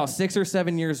 I was about 6 or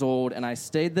 7 years old, and I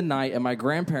stayed the night at my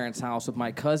grandparents' house with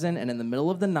my cousin, and in the middle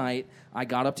of the night, I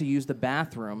got up to use the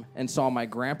bathroom and saw my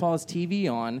grandpa's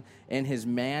TV on in his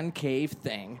man cave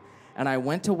thing, and I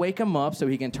went to wake him up so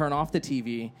he can turn off the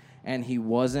TV, and he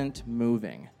wasn't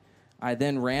moving. I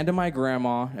then ran to my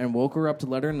grandma and woke her up to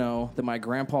let her know that my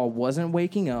grandpa wasn't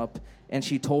waking up, and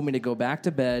she told me to go back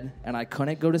to bed, and I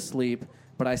couldn't go to sleep,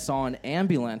 but I saw an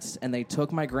ambulance, and they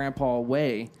took my grandpa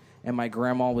away, and my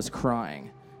grandma was crying.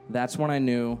 That's when I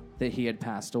knew that he had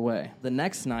passed away. The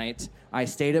next night, I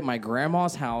stayed at my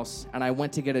grandma's house, and I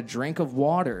went to get a drink of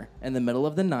water in the middle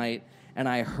of the night, and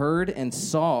I heard and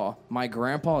saw my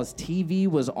grandpa's TV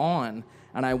was on,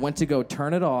 and I went to go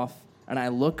turn it off, and I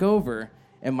look over,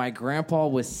 and my grandpa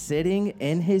was sitting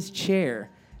in his chair,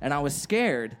 and I was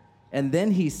scared. And then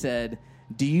he said,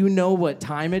 "Do you know what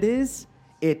time it is?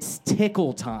 It's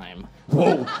tickle time."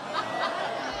 Whoa.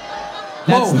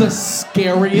 That's the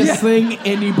scariest thing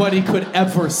anybody could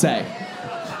ever say.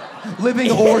 Living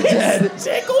or dead.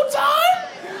 Tickle time?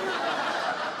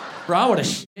 Bro, I would have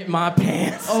shit my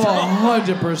pants. Oh,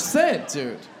 100%,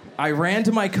 dude. I ran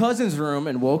to my cousin's room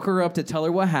and woke her up to tell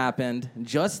her what happened.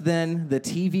 Just then, the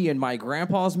TV in my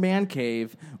grandpa's man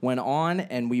cave went on,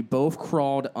 and we both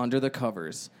crawled under the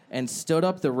covers and stood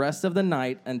up the rest of the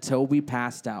night until we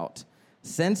passed out.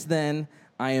 Since then,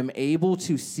 I am able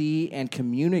to see and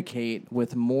communicate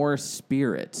with more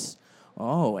spirits.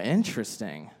 Oh,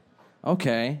 interesting.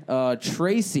 Okay.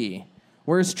 Tracy.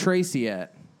 Where's Tracy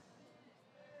at?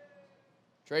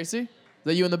 Tracy? Is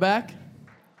that you in the back?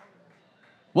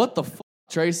 What the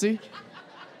Tracy?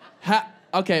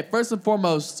 Okay, first and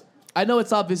foremost, I know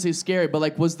it's obviously scary, but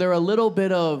like, was there a little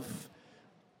bit of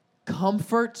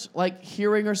comfort, like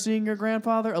hearing or seeing your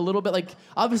grandfather? A little bit, like,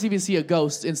 obviously if you see a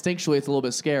ghost, instinctually it's a little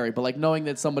bit scary, but like knowing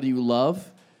that somebody you love.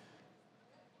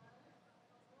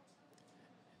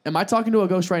 Am I talking to a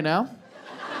ghost right now?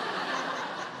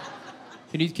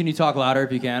 Can you talk louder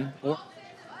if you can?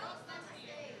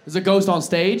 There's a ghost on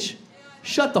stage?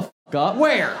 Shut the up.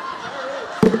 Where?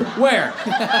 Where?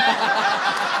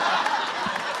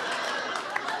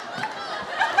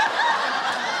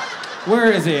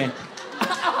 Where is he?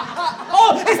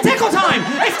 Oh, it's tickle time!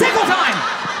 It's tickle time!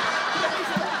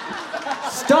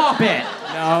 Stop it!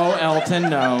 No, Elton,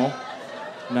 no.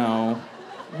 No.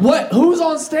 What? Who's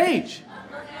on stage?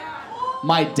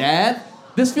 My dad?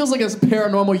 This feels like a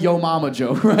paranormal yo mama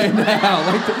joke right now.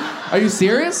 Like, are you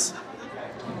serious?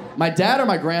 My dad or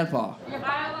my grandpa? Your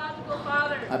biological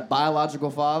father. My biological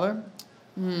father?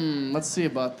 Let's see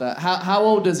about that. How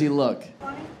old does he look?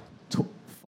 20.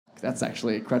 That's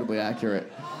actually incredibly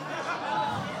accurate.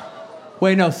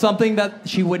 Wait, no, something that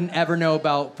she wouldn't ever know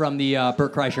about from the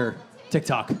Bert Kreischer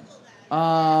TikTok.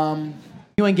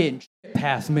 You ain't getting shit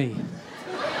past me.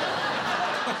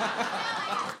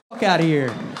 Fuck out of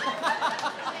here.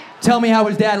 Tell me how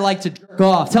his dad liked to jerk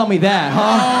off. Tell me that,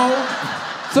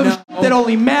 huh? Some shit that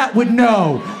only Matt would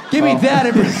know. Give me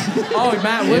that.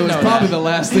 Matt would know. It was probably the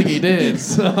last thing he did,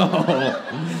 so...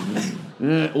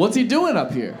 What's he doing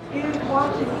up here? He's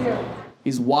watching you.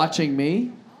 He's watching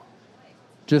me?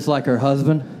 Just like her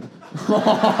husband.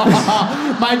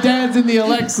 My dad's in the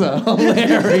Alexa.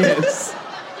 Hilarious.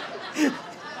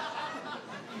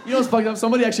 You know what's fucked up?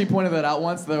 Somebody actually pointed that out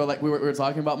once. They were like, we were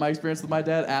talking about my experience with my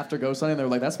dad after ghost hunting. They were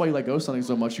like, that's why you like ghost hunting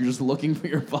so much. You're just looking for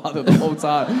your father the whole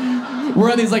time. We're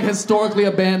in these like historically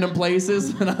abandoned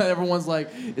places, and everyone's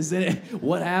like,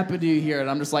 what happened to you here? And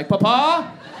I'm just like,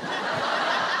 Papa?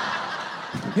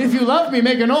 If you love me,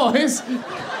 make a noise.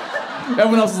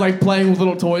 Everyone else is like playing with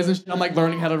little toys and shit. I'm like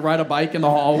learning how to ride a bike in the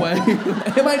hallway.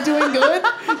 Am I doing good?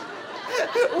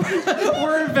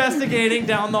 We're investigating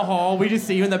down the hall. We just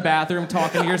see you in the bathroom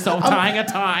talking to yourself, tying a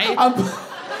tie.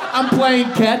 I'm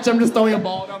playing catch. I'm just throwing a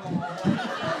ball down the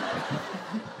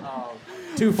hall.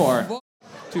 Too far.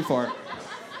 Too far.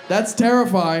 That's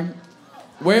terrifying.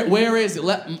 Where is it?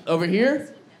 Over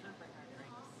here?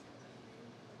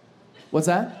 What's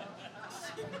that?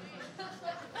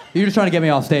 You're just trying to get me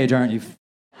off stage, aren't you?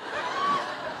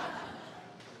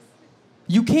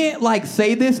 You can't, like,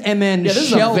 say this and then this is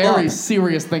shell a very up.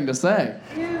 serious thing to say.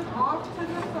 He is off to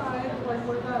the side, like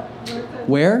where that.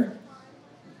 Where?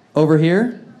 Over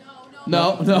here?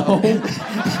 No.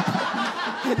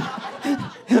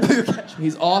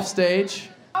 He's off stage.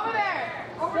 Over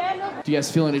there. Do you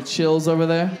guys feel any chills over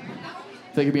there? Feel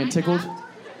like you're being tickled?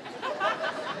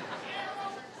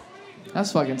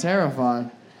 That's fucking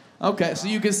terrifying. Okay, so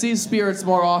you can see spirits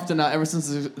more often now ever since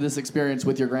this experience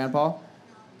with your grandpa?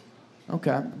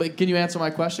 Okay, but can you answer my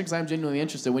question? Because I'm genuinely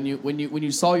interested. When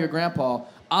you saw your grandpa,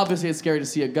 obviously it's scary to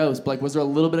see a ghost, but like, was there a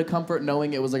little bit of comfort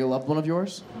knowing it was like a loved one of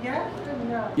yours? Yes and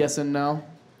no. Yes and no?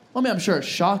 Well, I mean, I'm sure it's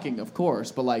shocking, of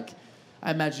course, but like, I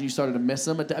imagine you started to miss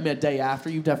him. A day after,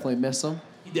 you definitely miss him.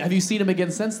 Have you seen him again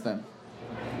since then?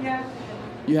 Yes.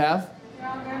 You have?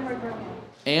 Yeah, and my grandma.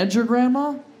 And your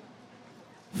grandma?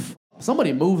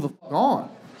 Somebody move the fuck on.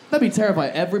 That'd be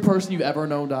terrifying. Every person you've ever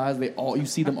known dies. You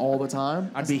see them all the time.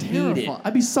 I'd be terrifying. heated.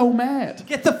 I'd be so mad.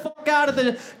 Get the fuck out of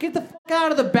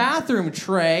the bathroom,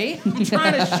 Trey. I'm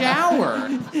trying to shower.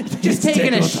 Just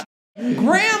taking a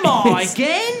Grandma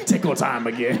again? Tickle time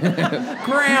again.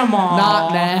 Grandma.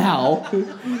 Not now.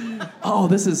 Oh,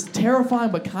 this is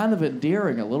terrifying, but kind of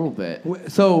endearing a little bit.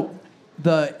 So,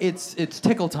 it's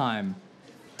tickle time.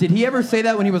 Did he ever say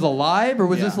that when he was alive, or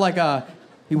was this like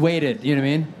he waited? You know what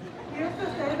I mean? He used to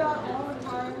say that all the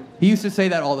time. He used to say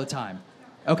that all the time.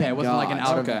 Okay, it wasn't like an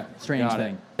out of strange Got it.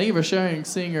 thing. Thank you for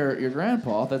seeing your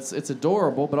grandpa. It's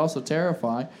adorable, but also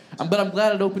terrifying. But I'm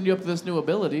glad it opened you up to this new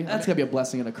ability. That's gonna be a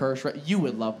blessing and a curse, right? You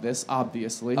would love this,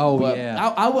 obviously. Oh, but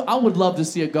yeah. I would love to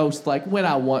see a ghost like when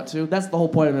I want to. That's the whole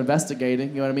point of investigating.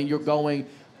 You know what I mean? You're going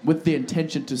with the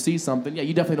intention to see something. Yeah,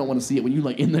 you definitely don't want to see it when you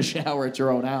like in the shower at your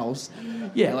own house.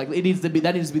 Yeah, like that needs to be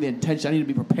the intention. I need to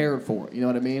be prepared for it. You know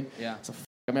what I mean? Yeah. So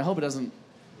I hope it doesn't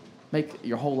make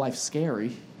your whole life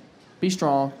scary. Be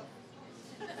strong.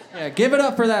 Yeah, give it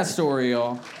up for that story,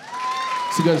 y'all.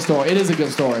 It's a good story. It is a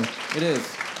good story. It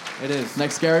is. It is.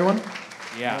 Next scary one?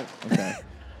 Yeah. Okay.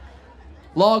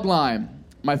 Log line.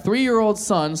 My 3-year-old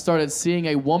son started seeing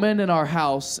a woman in our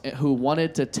house who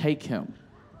wanted to take him.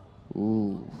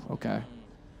 Ooh, okay.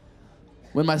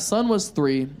 When my son was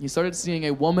 3, he started seeing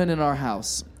a woman in our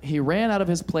house. He ran out of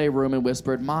his playroom and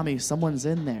whispered, "Mommy, someone's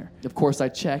in there." Of course, I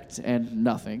checked, and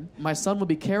nothing. My son would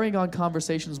be carrying on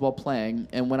conversations while playing,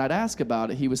 and when I'd ask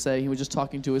about it, he would say he was just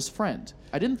talking to his friend.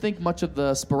 I didn't think much of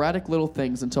the sporadic little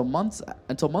things until months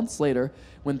later,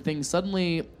 when things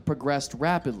suddenly progressed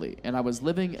rapidly, and I was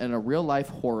living in a real-life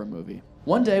horror movie.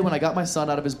 One day, when I got my son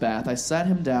out of his bath, I sat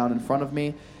him down in front of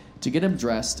me to get him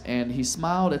dressed, and he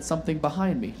smiled at something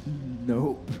behind me.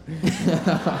 Nope.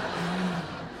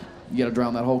 You gotta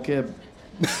drown that whole kid.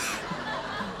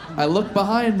 I looked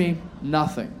behind me,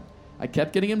 nothing. I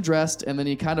kept getting him dressed, and then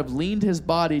he kind of leaned his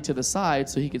body to the side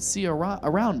so he could see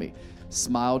around me.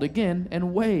 Smiled again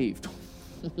and waved.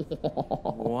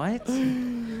 What?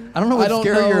 I don't know what's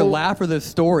scarier, know. laugh or this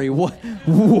story. What?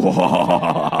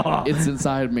 It's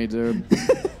inside me, dude.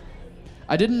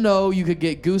 I didn't know you could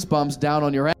get goosebumps down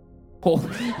on your asshole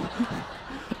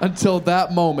until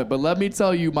that moment, but let me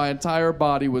tell you, my entire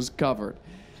body was covered.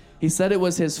 He said it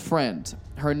was his friend.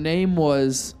 Her name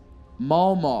was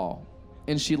Mal,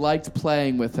 and she liked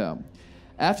playing with him.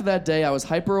 After that day, I was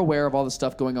hyper aware of all the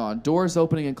stuff going on. Doors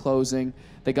opening and closing.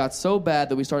 They got so bad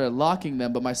that we started locking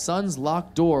them, but my son's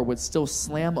locked door would still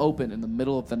slam open in the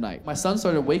middle of the night. My son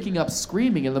started waking up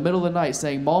screaming in the middle of the night,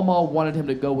 saying Mal wanted him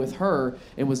to go with her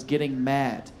and was getting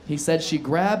mad. He said she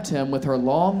grabbed him with her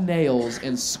long nails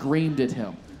and screamed at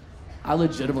him. I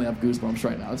legitimately have goosebumps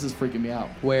right now. This is freaking me out.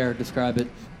 Where? Describe it.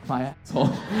 My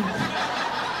asshole.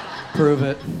 Prove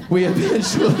it. We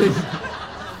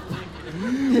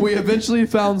eventually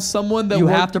found someone that You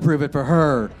have to prove it for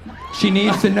her. She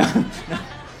needs to know.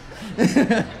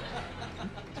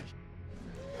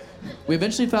 We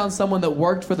eventually found someone that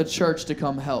worked for the church to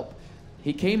come help.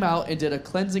 He came out and did a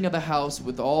cleansing of the house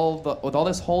with all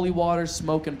this holy water,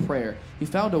 smoke, and prayer. He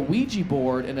found a Ouija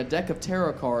board and a deck of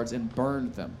tarot cards and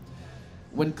burned them.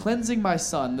 When cleansing my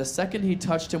son, the second he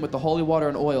touched him with the holy water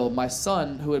and oil, my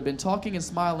son, who had been talking and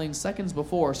smiling seconds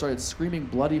before, started screaming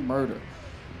bloody murder.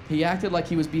 He acted like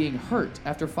he was being hurt.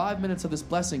 After 5 minutes of this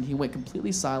blessing, he went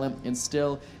completely silent and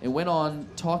still and went on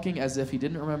talking as if he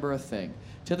didn't remember a thing.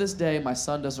 To this day, my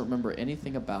son doesn't remember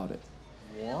anything about it.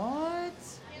 What?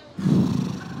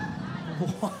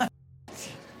 What?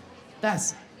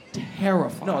 That's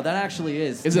terrifying. No, that actually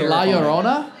is. Is it La terrifying.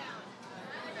 Llorona?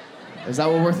 Is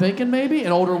that what we're thinking, maybe?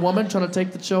 An older woman trying to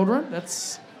take the children?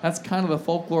 That's kind of the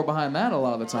folklore behind that a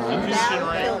lot of the time.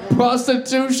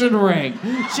 Prostitution ring.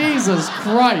 Jesus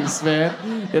Christ,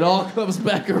 man. It all comes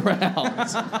back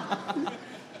around.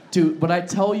 Dude, when I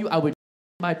tell you I would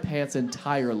my pants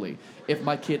entirely if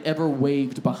my kid ever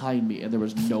waved behind me and there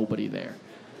was nobody there.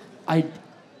 I'd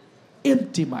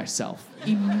empty myself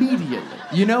immediately.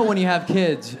 You know, when you have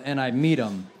kids and I meet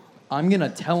them, I'm going to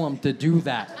tell them to do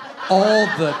that all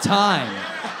the time.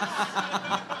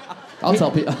 I'll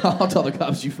tell the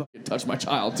cops, you fucking touch my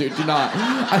child, dude. Do not.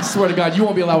 I swear to God, you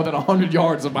won't be allowed within 100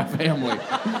 yards of my family.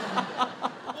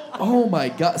 Oh my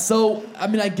God. So, I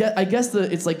mean, I guess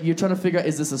it's like you're trying to figure out,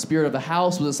 is this a spirit of the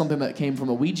house? Was it something that came from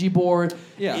a Ouija board?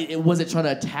 Yeah. Was it trying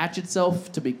to attach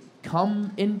itself to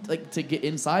become to get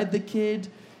inside the kid,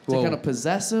 to Whoa. kind of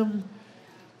possess him?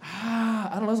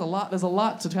 I don't know. There's a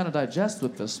lot to kind of digest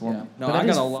with this one. Yeah. No, But I it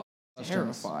got is a lot.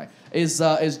 terrifying. Is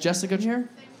Jessica here?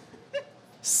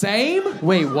 Same?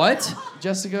 Wait, what?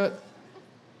 Jessica,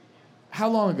 how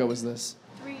long ago was this?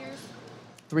 3 years.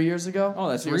 3 years ago? Oh,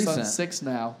 that's so your son's recent. 6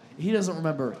 now. He doesn't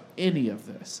remember any of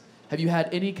this. Have you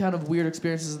had any kind of weird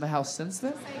experiences in the house since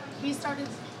then? He started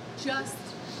just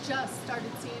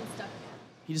started seeing stuff.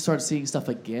 He just started seeing stuff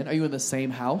again? Are you in the same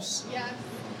house? Yes.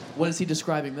 What is he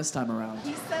describing this time around?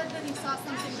 He said that he saw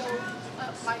something go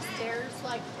up my stairs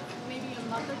like maybe a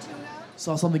month or two ago.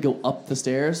 Saw something go up the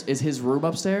stairs? Is his room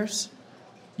upstairs?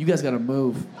 You guys gotta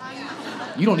move.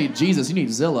 You don't need Jesus, you need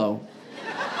Zillow.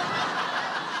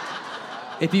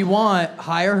 If you want,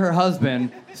 hire her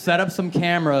husband, set up some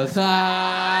cameras,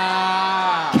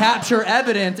 capture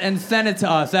evidence, and send it to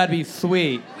us. That'd be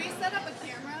sweet. We set up a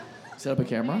camera. Set up a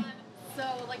camera? So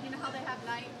like you know how they have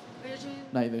night vision?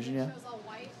 Night vision, yeah. It shows all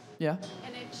white. Yeah.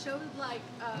 And it showed like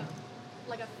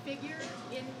a figure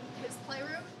in his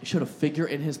playroom. He showed a figure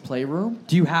in his playroom?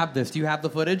 Do you have this? Do you have the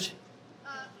footage?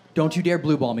 Don't you dare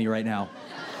blue ball me right now.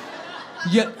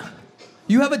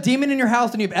 You have a demon in your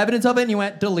house and you have evidence of it and you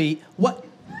went delete. What?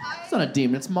 It's not a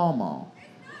demon, it's Mama.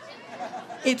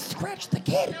 It scratched the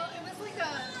kid. No, it was like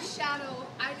a shadow.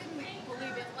 I didn't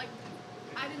believe it. Like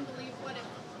I didn't believe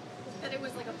that it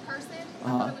was like a person. I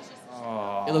thought it was just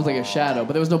It looked like a shadow,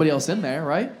 but there was nobody else in there,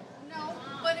 right? No,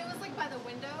 but it was like by the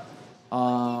window.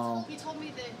 Oh. He told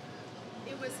me that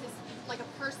it was like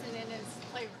a person in his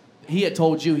playroom. He had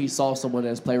told you he saw someone in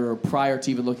his playroom prior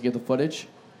to even looking at the footage?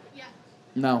 Yeah.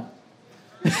 No.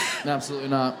 Absolutely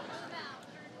not.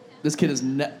 This kid is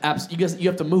you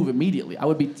have to move immediately. I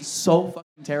would be so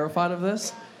fucking terrified of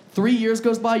this. 3 years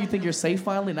goes by, you think you're safe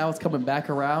finally, now it's coming back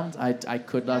around. I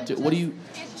could not do. What do you?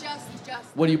 It's just.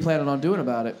 What are you planning on doing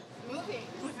about it? Moving.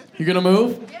 You're gonna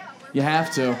move? Yeah. You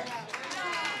have to.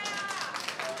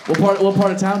 What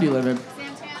part of town do you live in?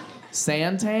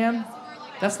 Santan. Santan?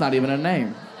 That's not even a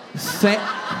name.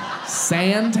 Santan?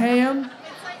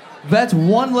 That's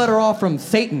one letter off from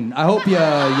Satan. I hope you.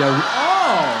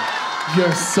 Oh,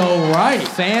 you're so right.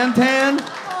 Santan?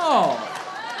 Oh.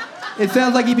 It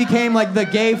sounds like he became like the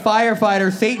gay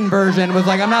firefighter Satan version. Was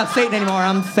like, I'm not Satan anymore,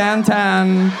 I'm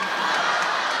Santan.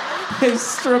 His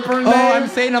stripper name. Oh, I'm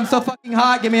Satan, I'm so fucking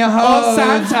hot, give me a hug. Oh,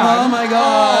 Santan. Oh my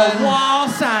god. Oh, wow,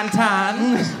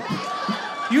 Santan.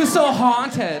 You so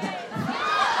haunted.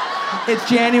 It's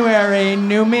January,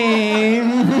 new me.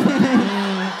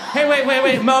 Hey,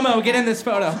 wait, Momo, get in this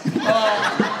photo.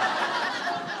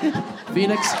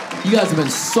 Phoenix, you guys have been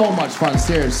so much fun,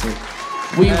 seriously.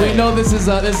 We know this is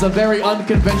a very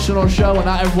unconventional show, and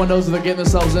not everyone knows what they're getting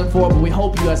themselves in for, but we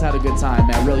hope you guys had a good time,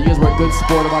 man. Really, you guys were a good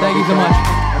sport about it. Thank you so much.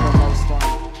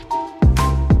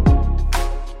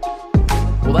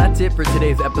 Well, that's it for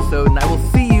today's episode, and I will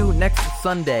see you next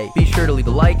Sunday. Be sure to leave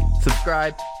a like,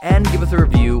 subscribe, and give us a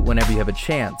review whenever you have a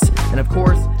chance. And of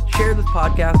course, share this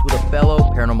podcast with a fellow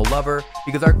paranormal lover,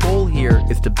 because our goal here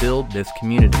is to build this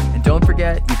community. And don't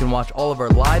forget, you can watch all of our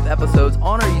live episodes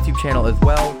on our YouTube channel as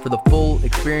well for the full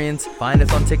experience. Find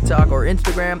us on TikTok or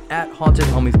Instagram at Haunted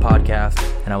Homies Podcast,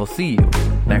 and I will see you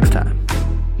next time.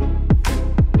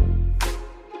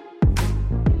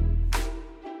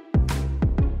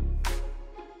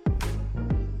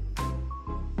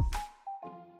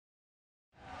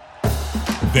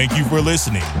 Thank you for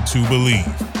listening to Believe.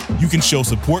 You can show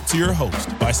support to your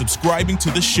host by subscribing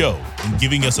to the show and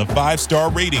giving us a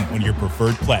 5-star rating on your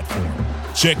preferred platform.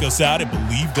 Check us out at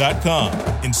Believe.com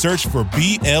and search for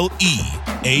BLEAV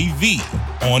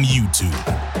on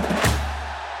YouTube.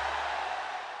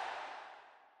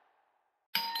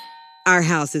 Our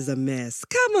house is a mess.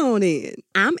 Come on in.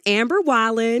 I'm Amber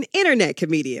Wallen, internet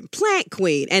comedian, plant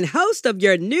queen, and host of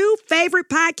your new favorite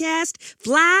podcast,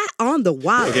 Fly on the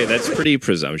Wall. Okay, that's pretty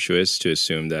presumptuous to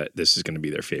assume that this is going to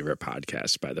be their favorite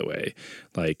podcast, by the way.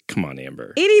 Like, come on,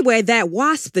 Amber. Anyway, that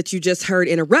wasp that you just heard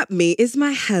interrupt me is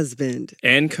my husband.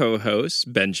 And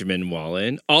co-host, Benjamin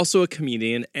Wallen, also a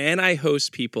comedian, and I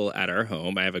host people at our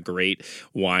home. I have a great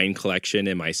wine collection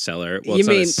in my cellar. Well, you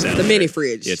mean the mini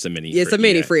fridge? Yeah, it's a mini fridge. It's a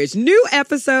mini fridge. New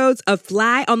episodes of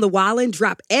Fly on the Wallen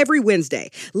drop every Wednesday.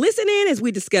 Listen in as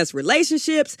we discuss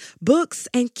relationships, books,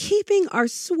 and keeping our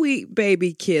sweet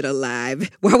baby kid alive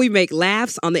while we make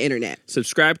laughs on the internet.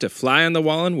 Subscribe to Fly on the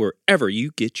Wallen wherever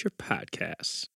you get your podcasts.